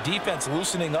anticipate that defense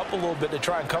loosening up a little bit to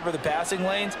try and cover the passing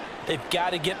lanes. They've got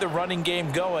to get the running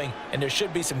game going, and there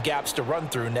should be some gaps to run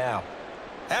through now.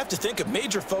 I have to think a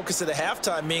major focus of the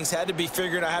halftime meetings had to be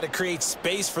figuring out how to create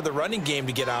space for the running game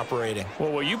to get operating.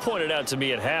 Well, what you pointed out to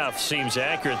me at half seems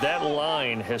accurate. That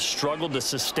line has struggled to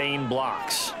sustain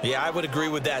blocks. Yeah, I would agree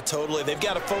with that totally. They've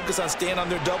got to focus on staying on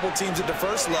their double teams at the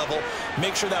first level,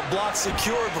 make sure that block's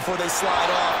secure before they slide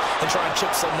off and try and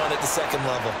chip someone at the second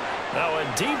level. Now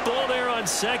a deep ball there on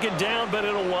second down, but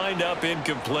it'll wind up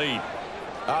incomplete.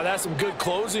 That's some good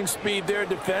closing speed there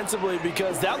defensively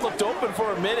because that looked open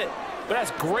for a minute. But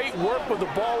that's great work with the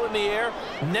ball in the air.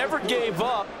 Never gave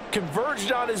up,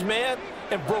 converged on his man,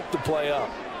 and broke the play up.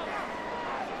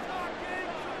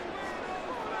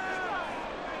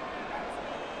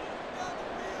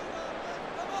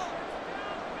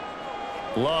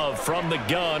 Love from the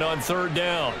gun on third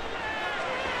down.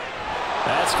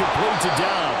 That's complete to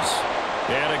Dobbs.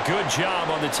 And a good job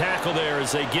on the tackle there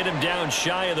as they get him down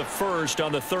shy of the first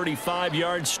on the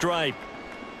 35-yard stripe.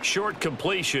 Short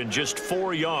completion, just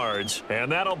 4 yards,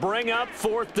 and that'll bring up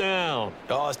fourth down.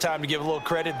 Oh, it's time to give a little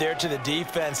credit there to the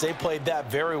defense. They played that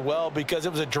very well because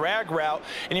it was a drag route,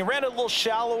 and he ran a little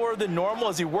shallower than normal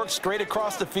as he worked straight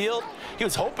across the field. He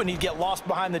was hoping he'd get lost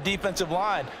behind the defensive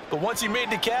line, but once he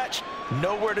made the catch,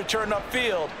 nowhere to turn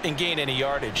upfield and gain any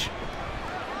yardage.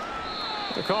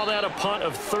 They call that a punt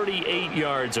of 38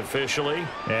 yards officially,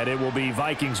 and it will be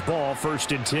Vikings ball,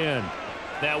 1st and 10.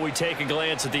 Now we take a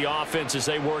glance at the offense as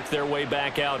they work their way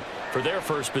back out for their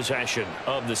first possession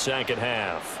of the second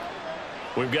half.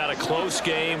 We've got a close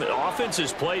game. The offense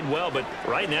has played well, but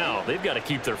right now they've got to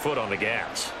keep their foot on the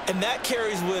gas. And that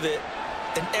carries with it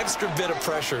an extra bit of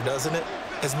pressure, doesn't it?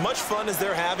 As much fun as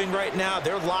they're having right now,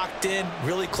 they're locked in,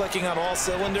 really clicking on all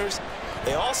cylinders.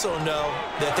 They also know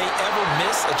that if they ever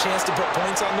miss a chance to put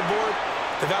points on the board,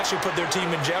 they've actually put their team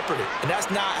in jeopardy. And that's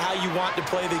not how you want to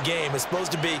play the game. It's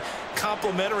supposed to be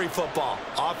complementary football,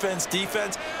 offense,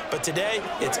 defense. But today,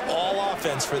 it's all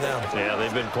offense for them. Yeah,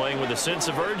 they've been playing with a sense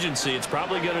of urgency. It's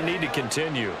probably going to need to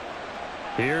continue.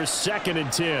 Here's 2nd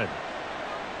and 10.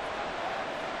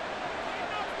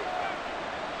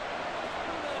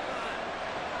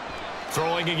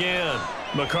 Throwing again.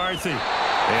 McCarthy.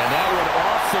 And that one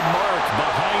off the mark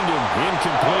behind him.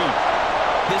 Incomplete.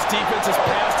 This defense has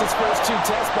passed its first 2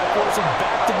 tests by forcing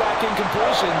back-to-back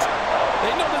incompletions.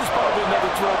 They know there's probably another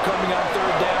throw coming on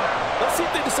third down. Let's see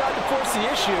if they decide to force the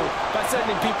issue by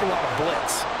sending people on a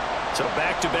blitz. So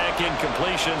back-to-back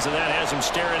incompletions, and that has him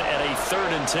staring at a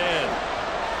 3rd and 10.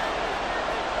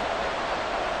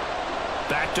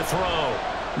 Back to throw.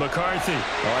 McCarthy.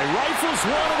 Oh, he rifles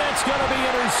one, and that's going to be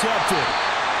intercepted.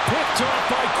 Picked off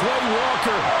by Quay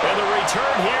Walker. And the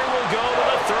return here will go to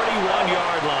the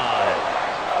 31-yard line.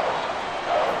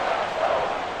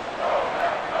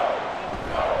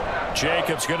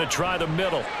 Jacobs going to try the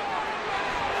middle.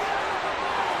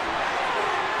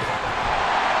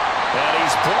 And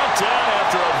he's brought down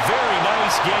after a very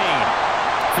nice gain.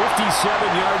 57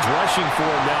 yards rushing for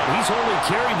him now. He's only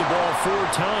carried the ball 4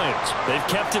 times. They've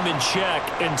kept him in check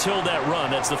until that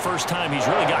run. That's the first time he's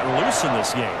really gotten loose in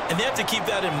this game. And they have to keep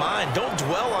that in mind. Don't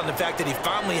dwell on the fact that he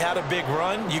finally had a big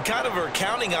run. You kind of are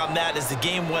counting on that as the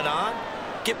game went on.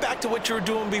 Get back to what you were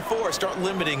doing before. Start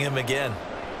limiting him again.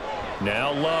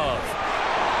 Now Love.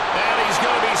 And he's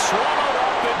going to be swallowed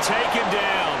up and taken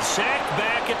down. Sacked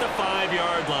back at the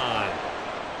 5-yard line.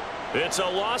 It's a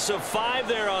loss of 5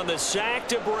 there on the sack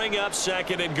to bring up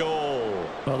 2nd and goal.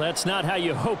 Well, that's not how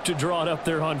you hope to draw it up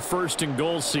there on 1st and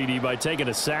goal, CD, by taking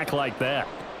a sack like that.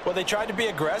 Well, they tried to be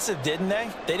aggressive, didn't they?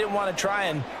 They didn't want to try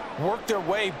and work their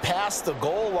way past the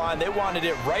goal line. They wanted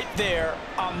it right there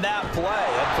on that play.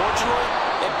 Unfortunately,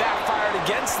 it backfired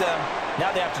against them,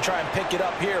 Now they have to try and pick it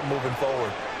up here moving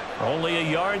forward. Only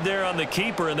a yard there on the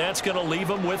keeper, and that's going to leave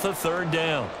them with a third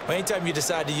down. Anytime you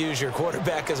decide to use your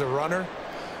quarterback as a runner,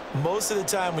 most of the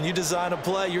time when you design a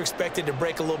play, you're expected to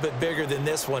break a little bit bigger than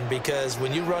this one, because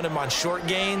when you run him on short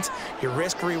gains, your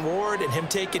risk-reward and him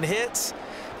taking hits,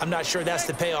 I'm not sure that's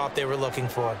the payoff they were looking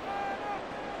for.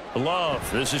 Love,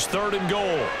 this is 3rd and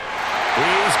goal.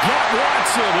 He's got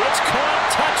Watson. It's caught.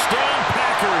 Touchdown,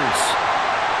 Packers.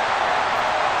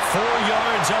 4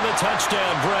 yards on the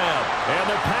touchdown grab. And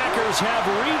the Packers have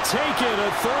retaken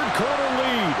a third-quarter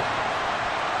lead.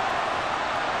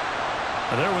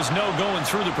 There was no going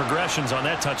through the progressions on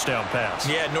that touchdown pass.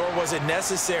 Yeah, nor was it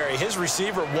necessary. His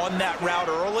receiver won that route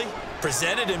early,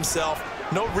 presented himself.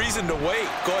 No reason to wait.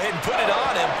 Go ahead and put it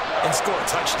on him and score a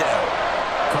touchdown.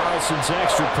 Carlson's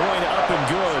extra point up and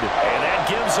good. And that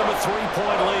gives them a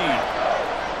 3-point lead.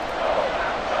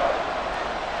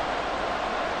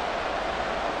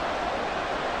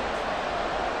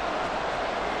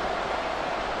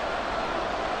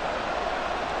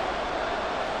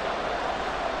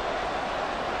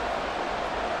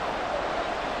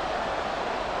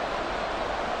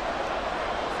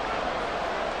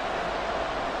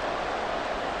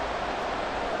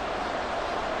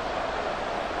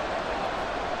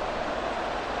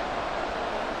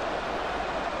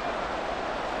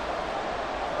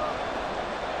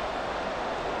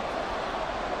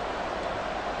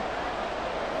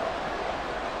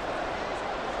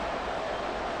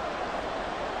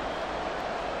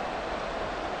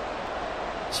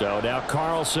 So now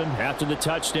Carlson, after the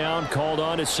touchdown, called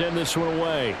on to send this one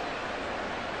away.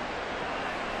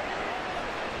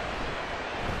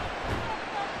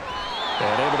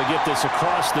 And able to get this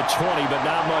across the 20, but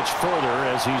not much further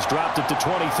as he's dropped it to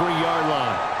 23-yard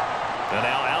line. And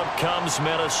now out comes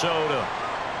Minnesota.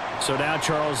 So now,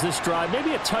 Charles, this drive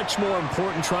maybe a touch more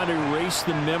important, trying to erase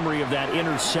the memory of that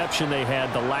interception they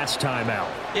had the last time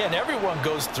out. Yeah, and everyone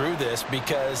goes through this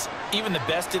because even the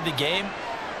best in the game,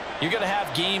 you're going to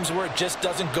have games where it just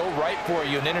doesn't go right for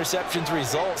you, and interceptions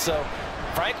result. So,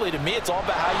 frankly, to me, it's all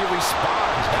about how you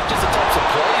respond, not just the types of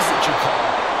plays that you call,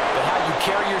 but how you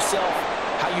carry yourself,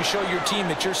 how you show your team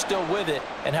that you're still with it,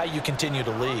 and how you continue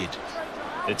to lead.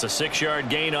 It's a 6-yard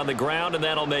gain on the ground, and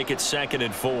that'll make it 2nd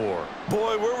and 4.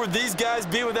 Boy, where would these guys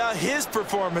be without his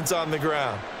performance on the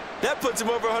ground? That puts him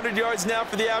over 100 yards now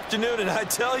for the afternoon, and I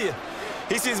tell you,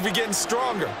 he seems to be getting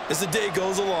stronger as the day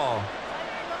goes along.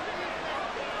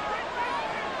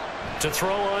 To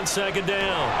throw on 2nd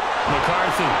down,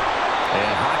 McCarthy.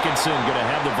 And Hawkinson going to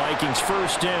have the Vikings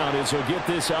first down as he'll get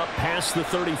this up past the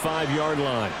 35-yard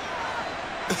line.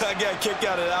 I got a kick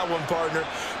out of that one, partner.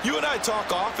 You and I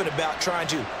talk often about trying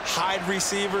to hide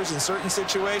receivers in certain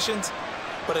situations,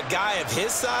 but a guy of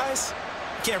his size,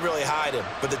 you can't really hide him.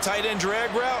 But the tight end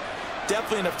drag route,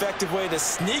 definitely an effective way to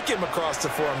sneak him across the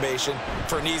formation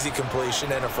for an easy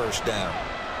completion and a first down.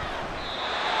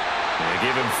 They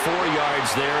give him 4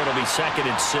 yards there. It'll be 2nd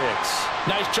and 6.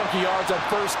 Nice chunk of yards on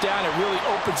first down. It really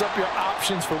opens up your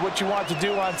options for what you want to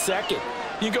do on second.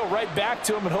 You can go right back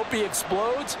to him and hope he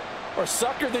explodes, or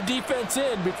sucker the defense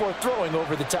in before throwing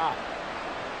over the top.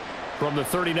 From the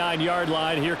 39-yard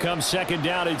line, here comes 2nd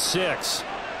down and 6.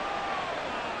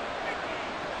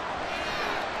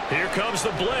 Here comes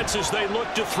the blitz as they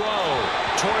look to throw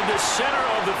toward the center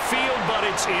of the field, but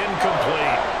it's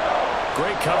incomplete.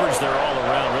 Great coverage there all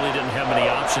around. Really didn't have many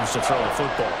options to throw the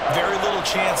football. Very little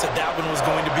chance that that one was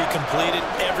going to be completed.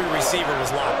 Every receiver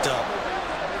was locked up.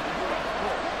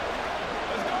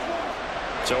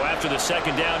 So after the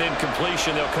 2nd down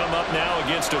incompletion, they'll come up now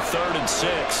against a 3rd and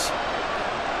 6.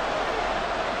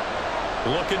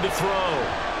 Looking to throw.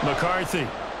 McCarthy.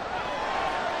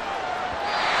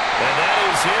 And that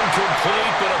is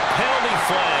incomplete, but a penalty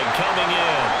flag coming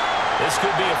in. This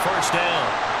could be a first down.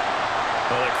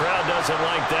 Well, the crowd doesn't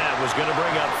like that. Was going to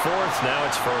bring up 4th. Now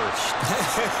it's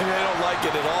 1st. They don't like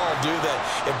it at all, do they?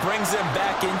 It brings them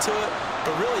back into it,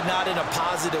 but really not in a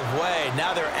positive way.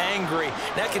 Now they're angry.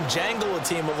 That can jangle a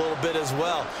team a little bit as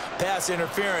well. Pass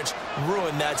interference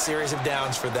ruined that series of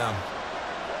downs for them.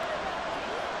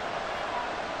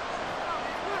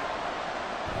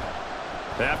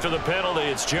 After the penalty,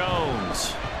 it's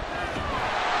Jones.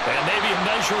 And maybe a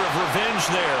measure of revenge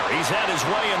there. He's had his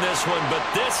way in this one, but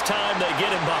this time they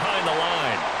get him behind the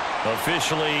line.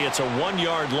 Officially, it's a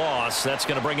 1-yard loss. That's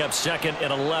going to bring up 2nd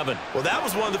and 11. Well, that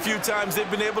was one of the few times they've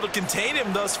been able to contain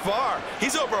him thus far.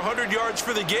 He's over 100 yards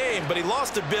for the game, but he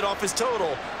lost a bit off his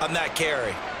total on that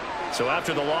carry. So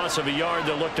after the loss of a yard,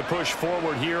 they'll look to push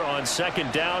forward here on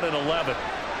 2nd down and 11.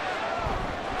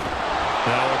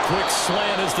 Now a quick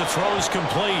slant as the throw's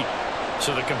complete.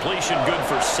 So the completion good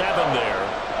for 7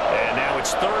 there. And now it's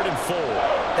it's 3rd and 4.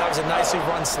 That was a nicely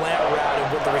run slant route, and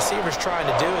what the receiver's trying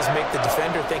to do is make the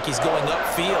defender think he's going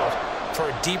upfield for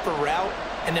a deeper route,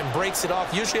 and then breaks it off,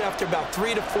 usually after about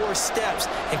 3 to 4 steps,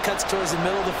 and cuts towards the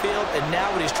middle of the field. And now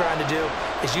what he's trying to do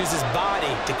is use his body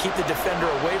to keep the defender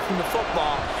away from the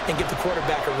football and give the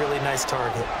quarterback a really nice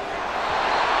target.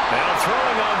 Now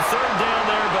throwing on 3rd down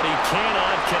there, but he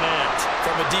cannot connect.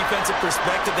 From a defensive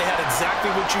perspective, they had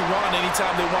exactly what you want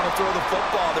anytime they want to throw the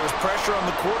football. There was pressure on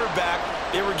the quarterback.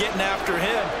 They were getting after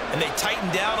him, and they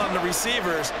tightened down on the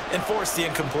receivers and forced the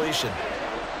incompletion.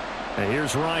 And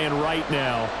here's Ryan Wright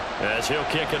now, as he'll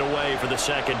kick it away for the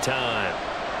 2nd time.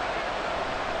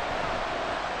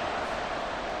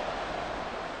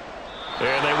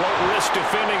 And they won't risk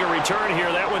defending a return here.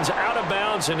 That one's out of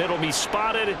bounds, and it'll be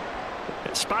spotted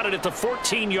at the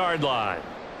 14-yard line.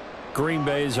 Green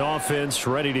Bay's offense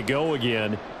ready to go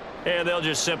again. And they'll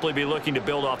just simply be looking to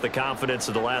build off the confidence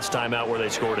of the last time out where they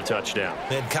scored a touchdown.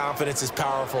 And confidence is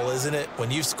powerful, isn't it? When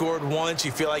you've scored once,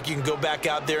 you feel like you can go back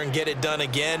out there and get it done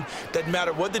again. Doesn't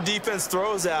matter what the defense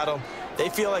throws at them. They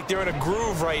feel like they're in a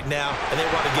groove right now, and they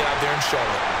want to get out there and show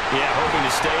it. Yeah, hoping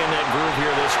to stay in that groove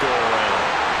here this go-around.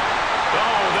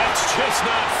 Oh, that's just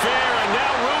not fair, and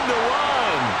now room to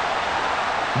run.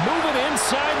 Moving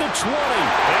inside the 20.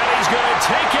 And he's going to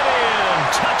take it in.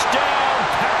 Touchdown,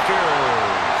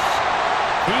 Packers.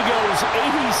 He goes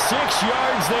 86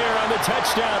 yards there on the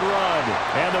touchdown run.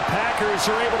 And the Packers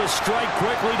are able to strike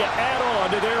quickly to add on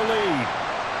to their lead.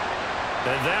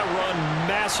 And that run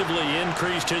massively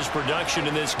increased his production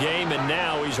in this game, and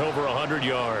now he's over 100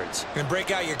 yards. And break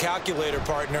out your calculator,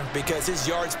 partner, because his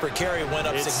yards per carry went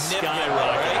up significantly,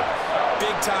 skyrocketed. right?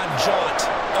 Big-time jaunt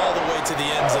all the way to the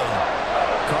end zone.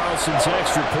 Carlson's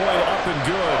extra point up and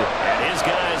good. And his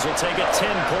guys will take a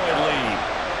 10-point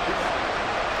lead.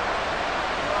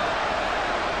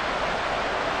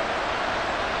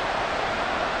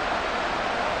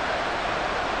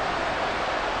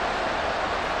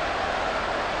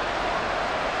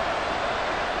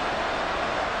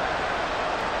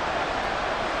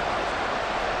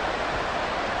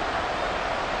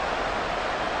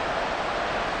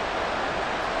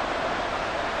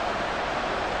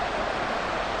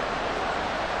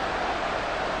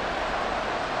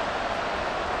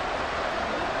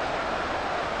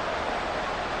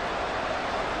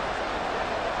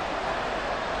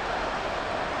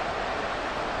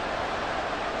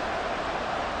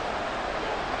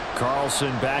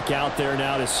 Carlson back out there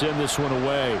now to send this one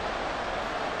away.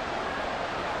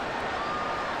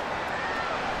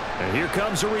 And here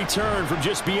comes a return from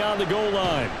just beyond the goal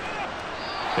line.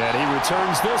 And he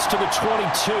returns this to the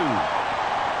 22.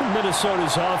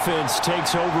 Minnesota's offense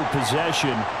takes over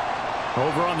possession.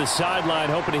 Over on the sideline,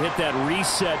 hoping to hit that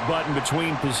reset button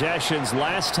between possessions.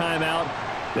 Last time out,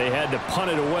 they had to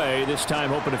punt it away. This time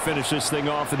hoping to finish this thing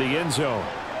off in the end zone.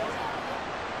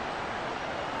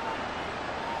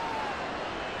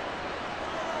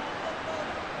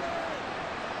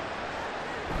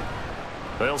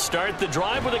 They'll start the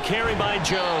drive with a carry by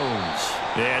Jones.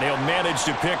 And he'll manage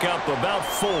to pick up about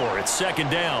 4. It's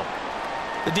 2nd down.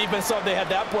 The defense thought they had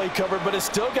that play covered, but it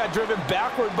still got driven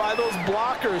backward by those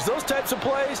blockers. Those types of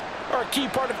plays are a key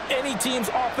part of any team's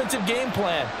offensive game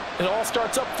plan. It all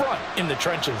starts up front in the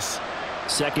trenches.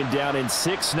 2nd down and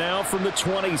 6 now from the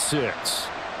 26.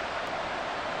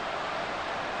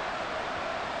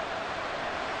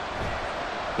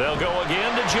 They'll go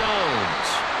again to Jones.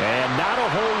 And not a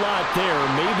whole lot there,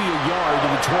 maybe a yard to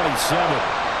the 27.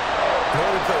 You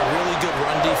know, we play a really good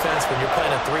run defense when you're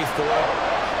playing a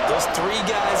 3-4. Those 3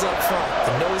 guys up front,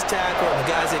 the nose tackle and the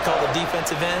guys they call the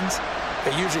defensive ends,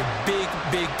 are usually big,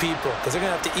 big people because they're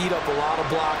going to have to eat up a lot of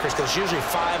blockers because it's usually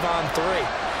 5-on-3.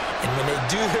 And when they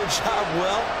do their job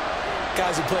well,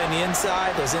 guys who play on the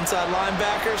inside, those inside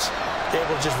linebackers, they're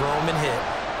able to just roam and hit.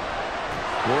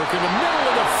 Work in the middle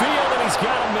of the field, and he's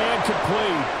got a man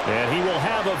complete. And he will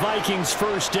have a Vikings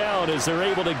first down as they're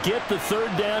able to get the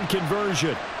 3rd down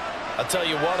conversion. I'll tell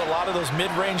you what, a lot of those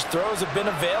mid-range throws have been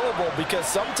available because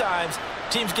sometimes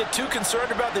teams get too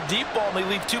concerned about the deep ball and they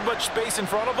leave too much space in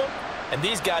front of them. And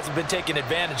these guys have been taking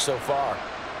advantage so far.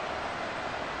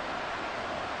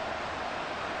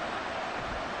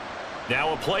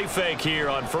 Now a play fake here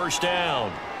on 1st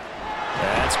down.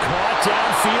 That's caught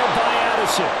downfield by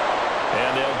Addison.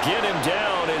 And they'll get him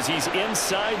down as he's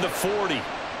inside the 40.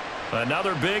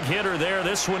 Another big hitter there.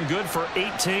 This one good for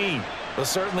 18. Well,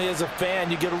 certainly as a fan,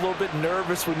 you get a little bit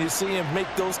nervous when you see him make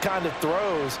those kind of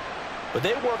throws. But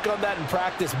they work on that in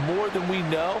practice more than we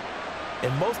know.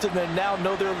 And most of them now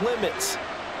know their limits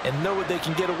and know what they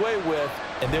can get away with.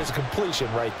 And there's a completion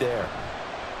right there.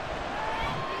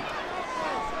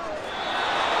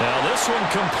 Now this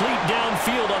one complete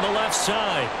downfield on the left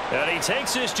side. And he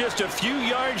takes this just a few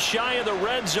yards shy of the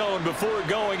red zone before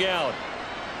going out.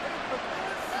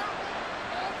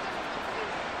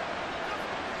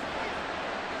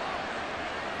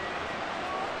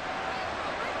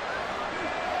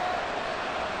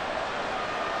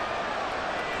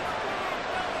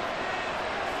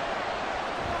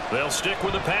 They'll stick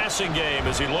with the passing game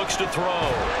as he looks to throw.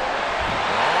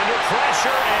 Under pressure,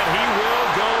 and he will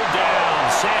go down.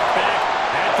 Sacked back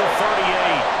at the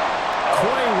 38.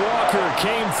 Quay Walker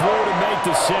came through to make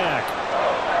the sack.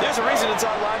 There's a reason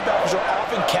inside linebackers are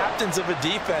often captains of a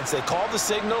defense. They call the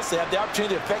signals. They have the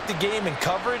opportunity to affect the game in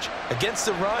coverage, against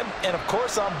the run, and, of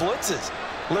course, on blitzes.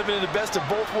 Living in the best of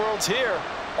both worlds here.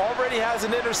 Already has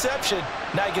an interception.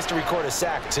 Now he gets to record a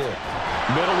sack, too.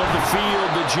 Middle of the field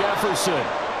to Jefferson.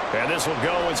 And this will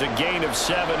go as a gain of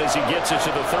 7 as he gets it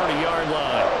to the 30-yard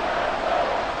line.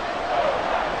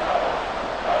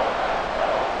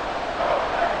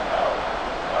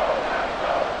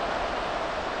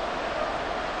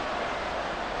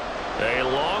 A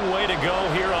long way to go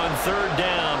here on 3rd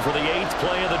down for the 8th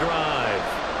play of the drive.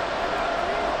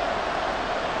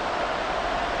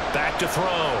 Back to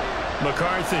throw.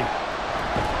 McCarthy.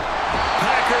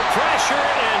 Packer pressure,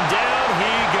 and down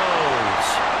he goes.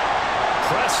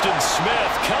 Preston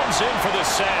Smith comes in for the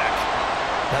sack.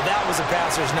 Now that was a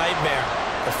passer's nightmare.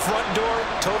 The front door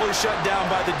totally shut down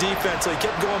by the defense, so he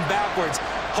kept going backwards,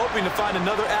 hoping to find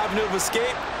another avenue of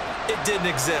escape. It didn't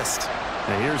exist.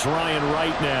 And here's Ryan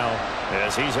Wright now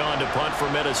as he's on to punt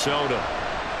for Minnesota.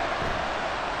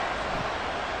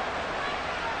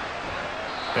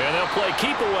 And they'll play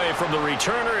keep away from the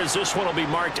returner as this one will be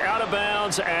marked out of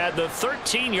bounds at the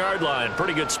 13-yard line.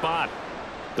 Pretty good spot.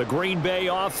 The Green Bay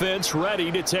offense ready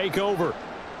to take over.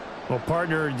 Well,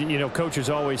 partner, you know, coaches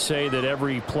always say that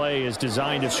every play is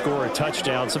designed to score a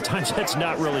touchdown. Sometimes that's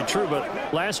not really true,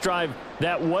 but last drive,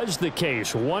 that was the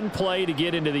case. One play to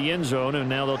get into the end zone, and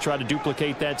now they'll try to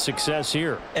duplicate that success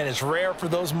here. And it's rare for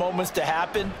those moments to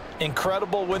happen.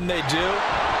 Incredible when they do.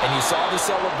 And you saw the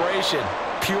celebration.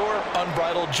 Pure,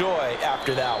 unbridled joy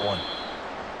after that one.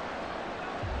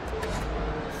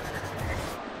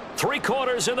 3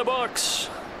 quarters in the books.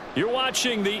 You're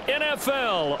watching the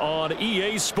NFL on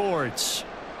EA Sports.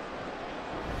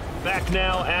 Back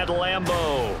now at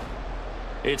Lambeau.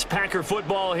 It's Packer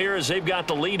football here as they've got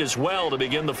the lead as well to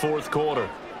begin the 4th quarter.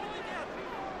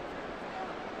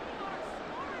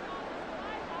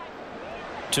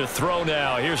 To throw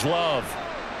now. Here's Love.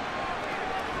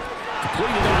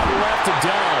 Completed out left to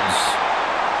Dobbs.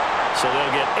 So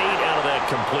they'll get 8 out of that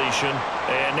completion.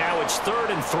 And now it's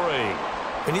 3rd and 3.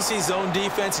 When you see zone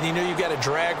defense and you know you've got a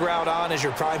drag route on as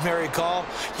your primary call,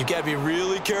 you've got to be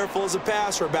really careful as a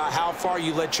passer about how far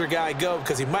you let your guy go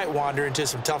because he might wander into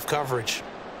some tough coverage.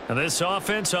 And this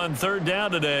offense on 3rd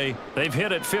down today, they've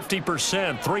hit it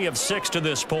 50%, 3 of 6 to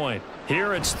this point.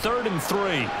 Here it's 3rd and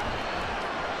 3.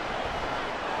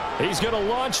 He's going to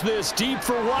launch this deep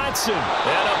for Watson.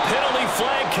 And a penalty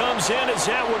flag comes in as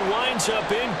that one winds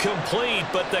up incomplete,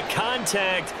 but the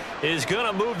contact is going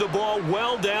to move the ball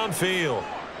well downfield.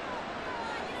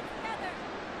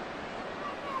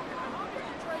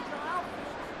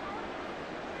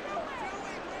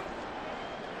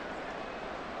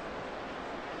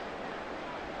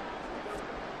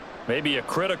 Maybe a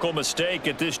critical mistake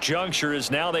at this juncture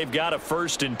is now they've got a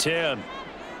 1st and 10.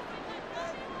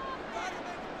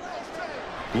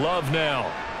 Love now.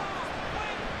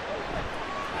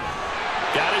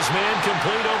 Got his man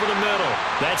complete over the middle.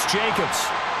 That's Jacobs.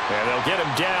 And they'll get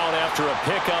him down after a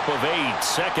pickup of 8.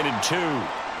 2nd and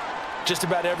 2. Just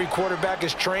about every quarterback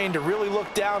is trained to really look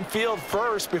downfield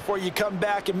first before you come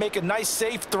back and make a nice,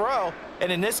 safe throw. And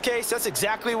in this case, that's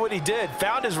exactly what he did.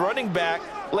 Found his running back,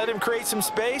 let him create some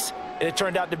space, and it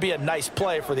turned out to be a nice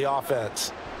play for the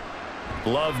offense.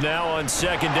 Love now on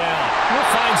 2nd down.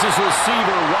 Finds his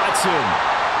receiver, Watson.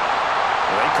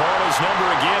 They call his number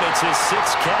again. It's his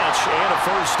 6th catch and a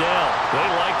 1st down. They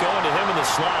like going to him in the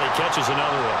slot. He catches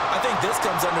another one. I think this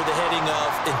comes under the heading of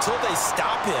until they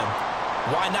stop him,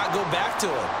 why not go back to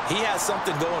him? He has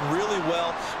something going really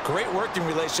well. Great working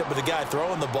relationship with the guy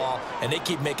throwing the ball, and they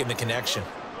keep making the connection.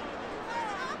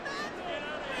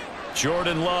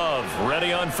 Jordan Love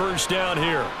ready on 1st down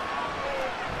here.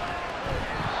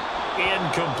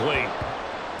 Incomplete.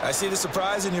 I see the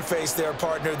surprise in your face there,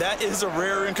 partner. That is a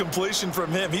rare incompletion from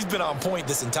him. He's been on point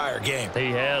this entire game. He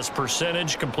has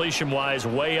percentage completion-wise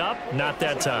way up. Not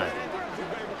that time.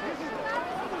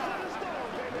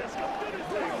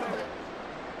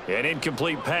 An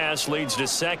incomplete pass leads to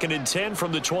 2nd and 10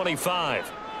 from the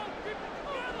 25.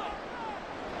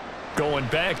 Going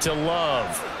back to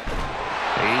Love.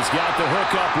 He's got the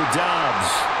hook up with Dobbs.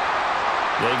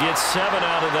 They get 7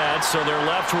 out of that, so they're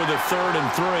left with a 3rd and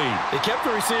 3. They kept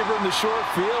the receiver in the short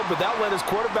field, but that let his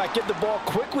quarterback get the ball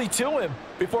quickly to him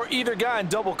before either guy in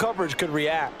double coverage could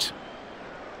react.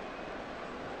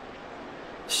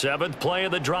 7th play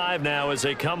of the drive now as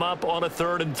they come up on a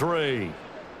 3rd and 3.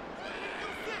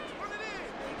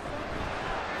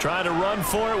 Trying to run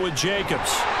for it with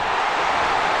Jacobs.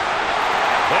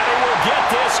 And he will get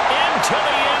this into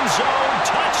the end zone.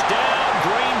 Touchdown,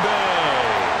 Green Bay.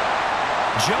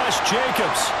 Josh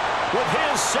Jacobs with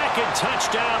his 2nd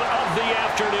touchdown of the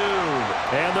afternoon.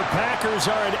 And the Packers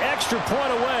are an extra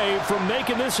point away from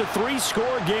making this a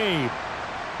 3-score game.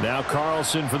 Now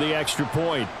Carlson for the extra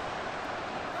point.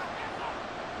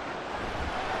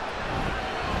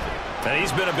 And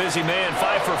he's been a busy man,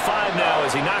 5 for 5 now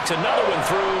as he knocks another one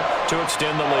through to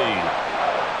extend the lead.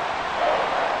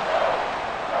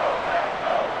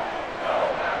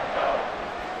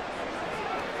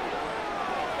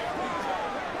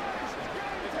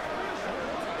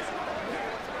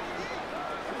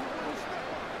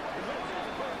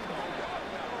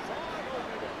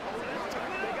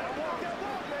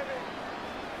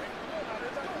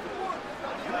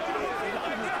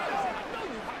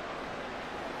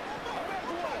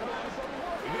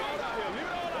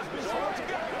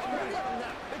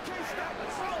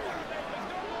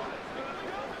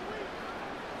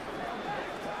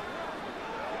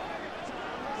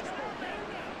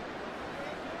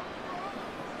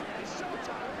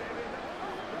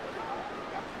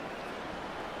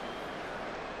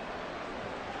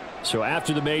 So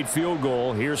after the made field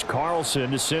goal, here's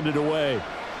Carlson to send it away.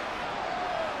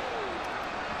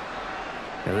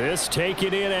 And this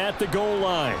taken in at the goal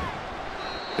line.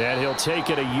 And he'll take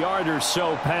it a yard or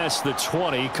so past the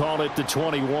 20, call it the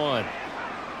 21.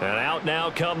 And out now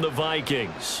come the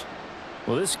Vikings.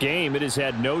 Well, this game, it has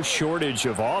had no shortage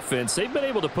of offense. They've been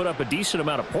able to put up a decent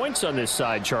amount of points on this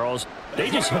side, Charles. They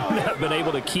just have not been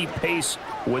able to keep pace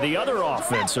with the other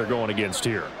offense they're going against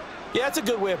here. Yeah, it's a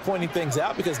good way of pointing things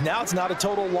out because now it's not a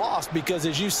total loss because,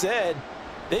 as you said,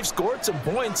 they've scored some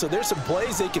points, so there's some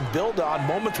plays they can build on,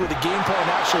 moments where the game plan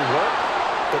actually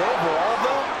worked. But overall,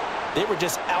 though, they were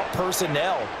just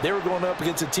out-personnel. They were going up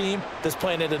against a team that's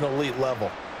playing at an elite level.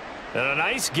 And a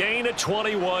nice gain of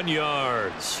 21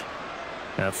 yards.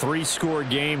 A 3-score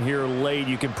game here late.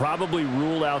 You can probably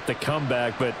rule out the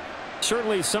comeback, but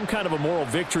certainly some kind of a moral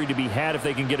victory to be had if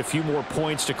they can get a few more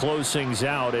points to close things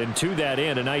out. And to that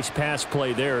end, a nice pass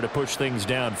play there to push things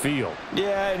downfield.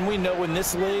 Yeah, and we know in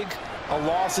this league, a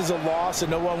loss is a loss, and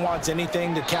no one wants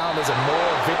anything to count as a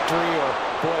moral victory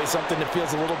or, boy, something that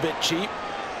feels a little bit cheap.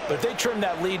 But if they trim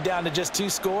that lead down to just 2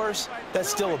 scores, that's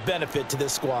still a benefit to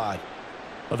this squad.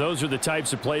 Well, those are the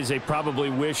types of plays they probably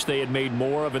wish they had made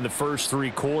more of in the first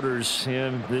 3 quarters.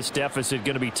 And this deficit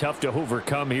going to be tough to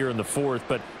overcome here in the 4th.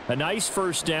 But a nice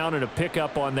first down and a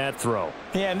pickup on that throw.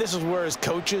 Yeah, and this is where, as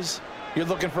coaches, you're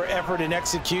looking for effort and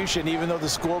execution, even though the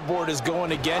scoreboard is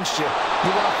going against you. You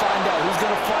want to find out who's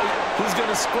going to fight, who's going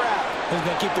to scrap, who's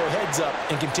going to keep their heads up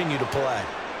and continue to play.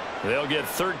 They'll get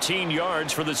 13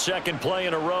 yards for the 2nd play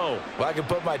in a row. Well, I can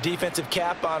put my defensive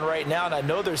cap on right now, and I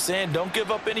know they're saying don't give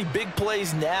up any big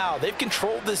plays now. They've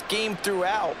controlled this game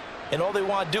throughout, and all they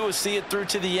want to do is see it through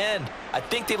to the end. I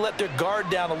think they let their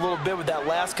guard down a little bit with that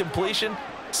last completion.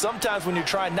 Sometimes when you're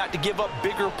trying not to give up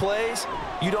bigger plays,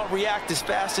 you don't react as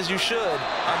fast as you should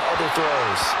on other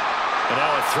throws. And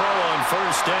now a throw on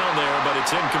first down there, but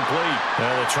it's incomplete.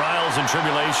 The trials and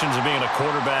tribulations of being a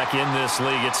quarterback in this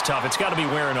league, it's tough. It's got to be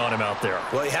wearing on him out there.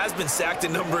 Well, he has been sacked a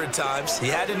number of times. He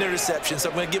had an interception, so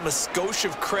I'm going to give him a skosh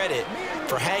of credit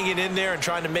for hanging in there and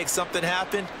trying to make something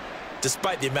happen,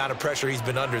 despite the amount of pressure he's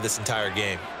been under this entire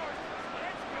game.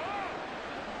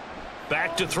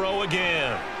 Back to throw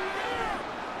again.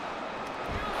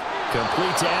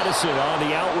 Complete to Addison on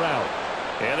the out route.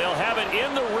 And they'll have it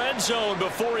in the red zone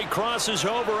before he crosses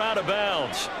over out of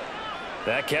bounds.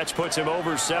 That catch puts him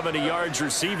over 70 yards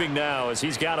receiving now as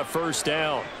he's got a first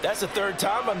down. That's the 3rd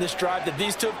time on this drive that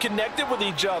these two have connected with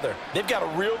each other. They've got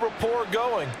a real rapport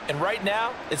going. And right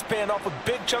now, it's paying off with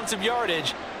big chunks of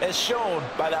yardage as shown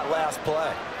by that last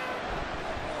play.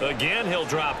 Again, he'll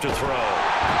drop to throw.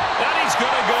 And he's going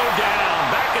to go down.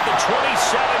 Back at the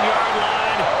 27-yard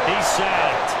line, he's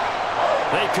sacked.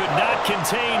 They could not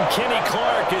contain Kenny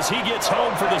Clark as he gets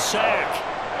home for the sack.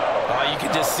 You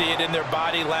can just see it in their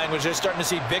body language. They're starting to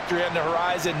see victory on the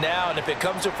horizon now, and if it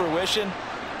comes to fruition,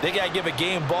 they got to give a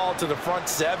game ball to the front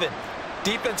 7.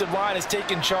 Defensive line has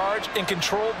taken charge and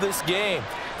controlled this game.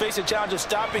 Face a challenge of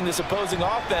stopping this opposing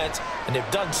offense, and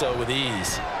they've done so with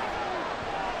ease.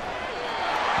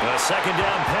 A second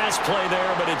down pass play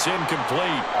there, but it's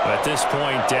incomplete. At this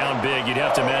point, down big, you'd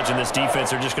have to imagine this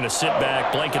defense are just going to sit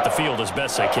back, blanket the field as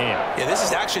best they can. Yeah, this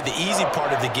is actually the easy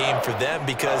part of the game for them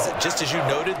because, just as you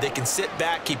noted, they can sit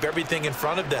back, keep everything in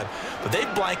front of them. But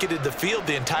they've blanketed the field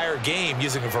the entire game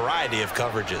using a variety of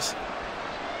coverages.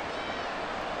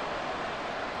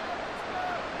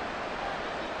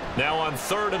 Now on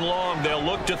 3rd and long, they'll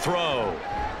look to throw.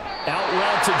 Out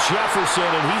route to Jefferson,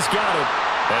 and he's got it.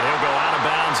 And he'll go out of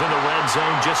bounds in the red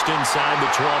zone just inside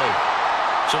the 20.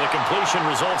 So the completion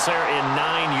results there in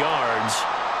 9 yards.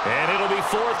 And it'll be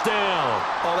 4th down.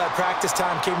 All that practice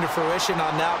time came to fruition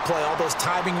on that play. All those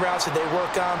timing routes that they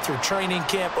work on through training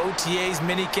camp, OTAs,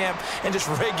 minicamp, and just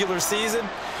regular season,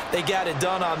 they got it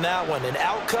done on that one. An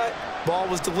outcut, ball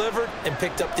was delivered, and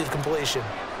picked up the completion.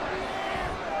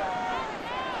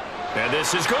 And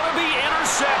this is going to be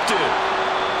intercepted.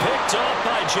 Picked up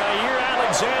by Jair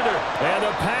Alexander. And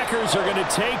the Packers are going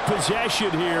to take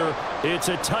possession here. It's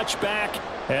a touchback,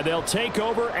 and they'll take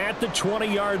over at the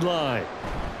 20-yard line.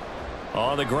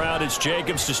 On the ground, it's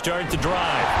Jacobs to start the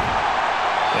drive.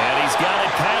 And he's got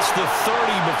it past the 30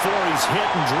 before he's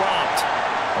hit and dropped.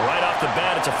 Right off the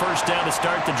bat, it's a first down to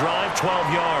start the drive,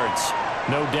 12 yards.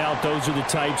 No doubt those are the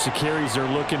types of carries they're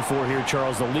looking for here,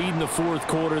 Charles. The lead in the 4th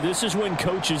quarter. This is when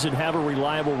coaches that have a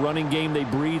reliable running game, they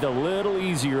breathe a little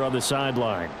easier on the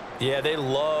sideline. Yeah, they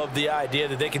love the idea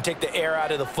that they can take the air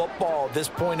out of the football at this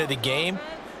point of the game.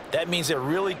 That means they're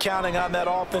really counting on that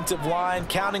offensive line,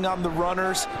 counting on the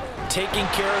runners, taking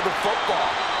care of the football.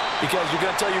 Because you're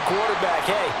going to tell your quarterback,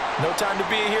 hey, no time to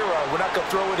be a hero. We're not going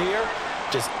to throw it here.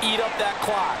 Just eat up that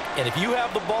clock. And if you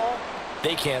have the ball,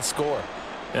 they can't score.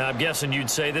 I'm guessing you'd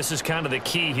say this is kind of the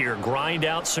key here. Grind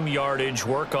out some yardage,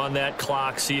 work on that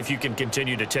clock, see if you can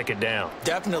continue to tick it down.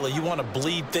 Definitely. You want to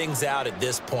bleed things out at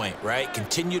this point, right?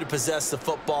 Continue to possess the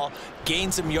football,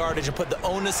 gain some yardage, and put the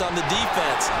onus on the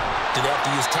defense. Do they have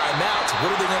to use timeouts?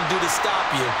 What are they going to do to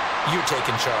stop you? You're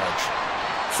taking charge.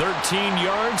 13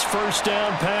 yards, first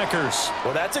down, Packers.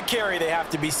 Well, that's a carry they have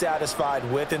to be satisfied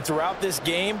with, and throughout this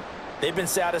game, they've been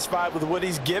satisfied with what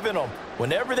he's given them.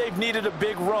 Whenever they've needed a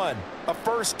big run, a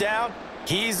first down,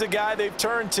 he's the guy they've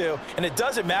turned to. And it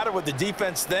doesn't matter what the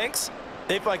defense thinks.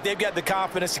 They feel like they've got the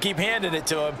confidence to keep handing it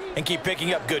to him and keep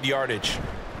picking up good yardage.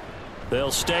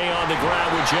 They'll stay on the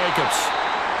ground with Jacobs.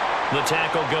 The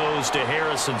tackle goes to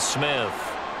Harrison Smith.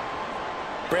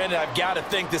 Brandon, I've got to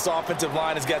think this offensive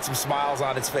line has got some smiles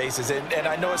on its faces. And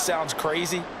I know it sounds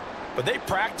crazy, but they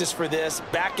practiced for this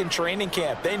back in training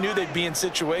camp. They knew they'd be in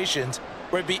situations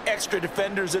where there'd be extra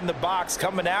defenders in the box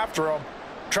coming after them,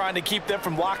 trying to keep them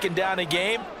from locking down a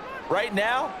game. Right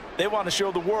now, they want to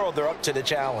show the world they're up to the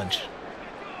challenge.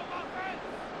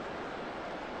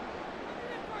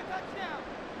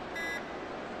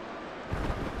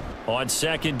 On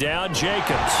 2nd down,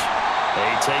 Jacobs.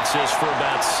 He takes this for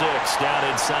about 6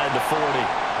 down inside the 40.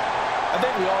 I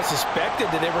think we all suspected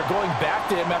that they were going back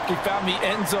to him after he found the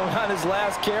end zone on his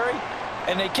last carry,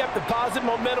 and they kept the positive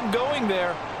momentum going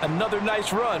there. Another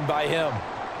nice run by him.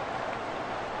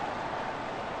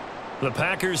 The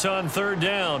Packers on 3rd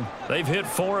down. They've hit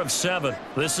 4 of 7.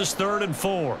 This is 3rd and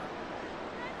 4.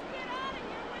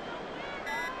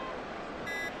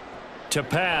 To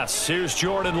pass, here's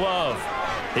Jordan Love.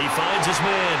 He finds his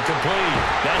man, complete.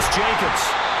 That's Jacobs.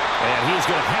 And he's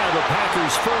going to have the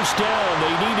Packers first down.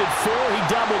 They needed 4. He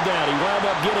doubled that. He wound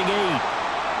up getting 8.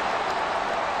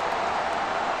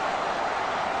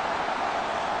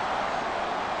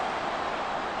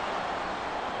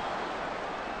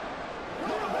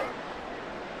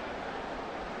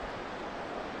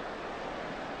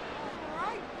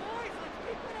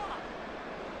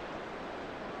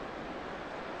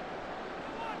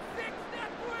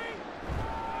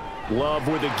 Love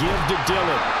with a give to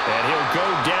Dillon. And he'll go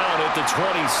down at the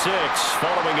 26,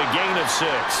 following a gain of 6.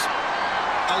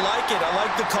 I like it. I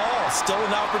like the call. Still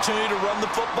an opportunity to run the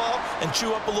football and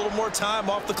chew up a little more time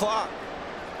off the clock.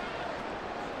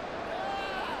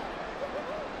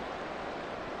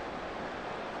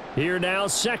 Here now,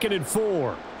 2nd and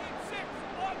 4.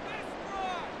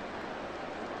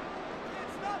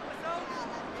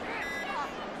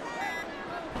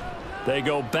 They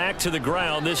go back to the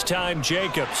ground, this time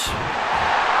Jacobs.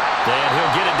 And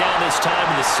he'll get it down this time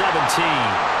to the 17.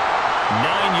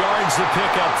 9 yards to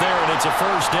pick up there, and it's a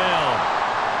first down.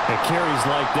 At carries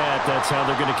like that, that's how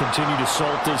they're going to continue to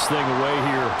salt this thing away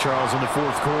here, Charles, in the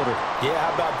 4th quarter. Yeah,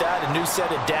 how about that? A new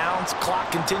set of downs.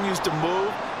 Clock continues to move.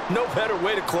 No better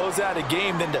way to close out a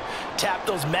game than to tap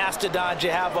those mastodons you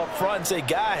have up front and say,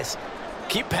 guys,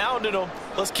 keep pounding them.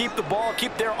 Let's keep the ball,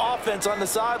 keep their offense on the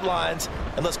sidelines,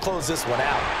 and let's close this one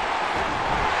out.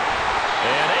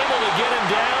 And able to get him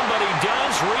down, but he does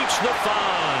does reach the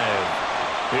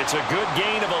 5. It's a good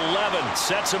gain of 11.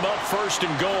 Sets him up first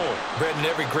and goal. Brendan,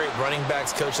 every great running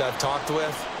backs coach I've talked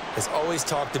with has always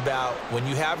talked about when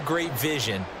you have great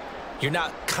vision, you're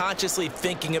not consciously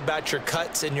thinking about your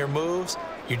cuts and your moves.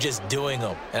 You're just doing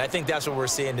them. And I think that's what we're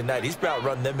seeing tonight. He's about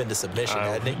run them into submission,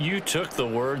 hasn't he? You took the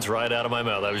words right out of my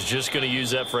mouth. I was just going to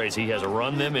use that phrase. He has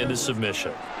run them into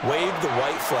submission. Wave the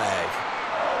white flag.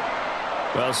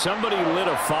 Well, somebody lit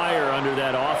a fire under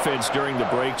that offense during the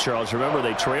break, Charles. Remember,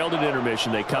 they trailed at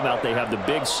intermission. They come out, they have the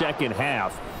big second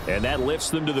half, and that lifts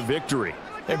them to the victory.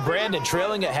 And Brandon,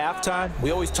 trailing at halftime,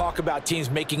 we always talk about teams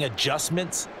making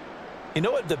adjustments. You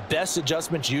know what the best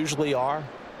adjustments usually are?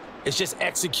 It's just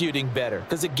executing better.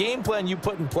 Because the game plan you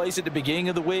put in place at the beginning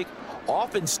of the week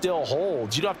often still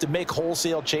holds. You don't have to make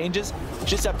wholesale changes. You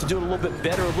just have to do it a little bit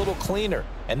better, a little cleaner.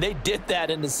 And they did that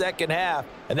in the second half,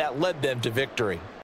 and that led them to victory.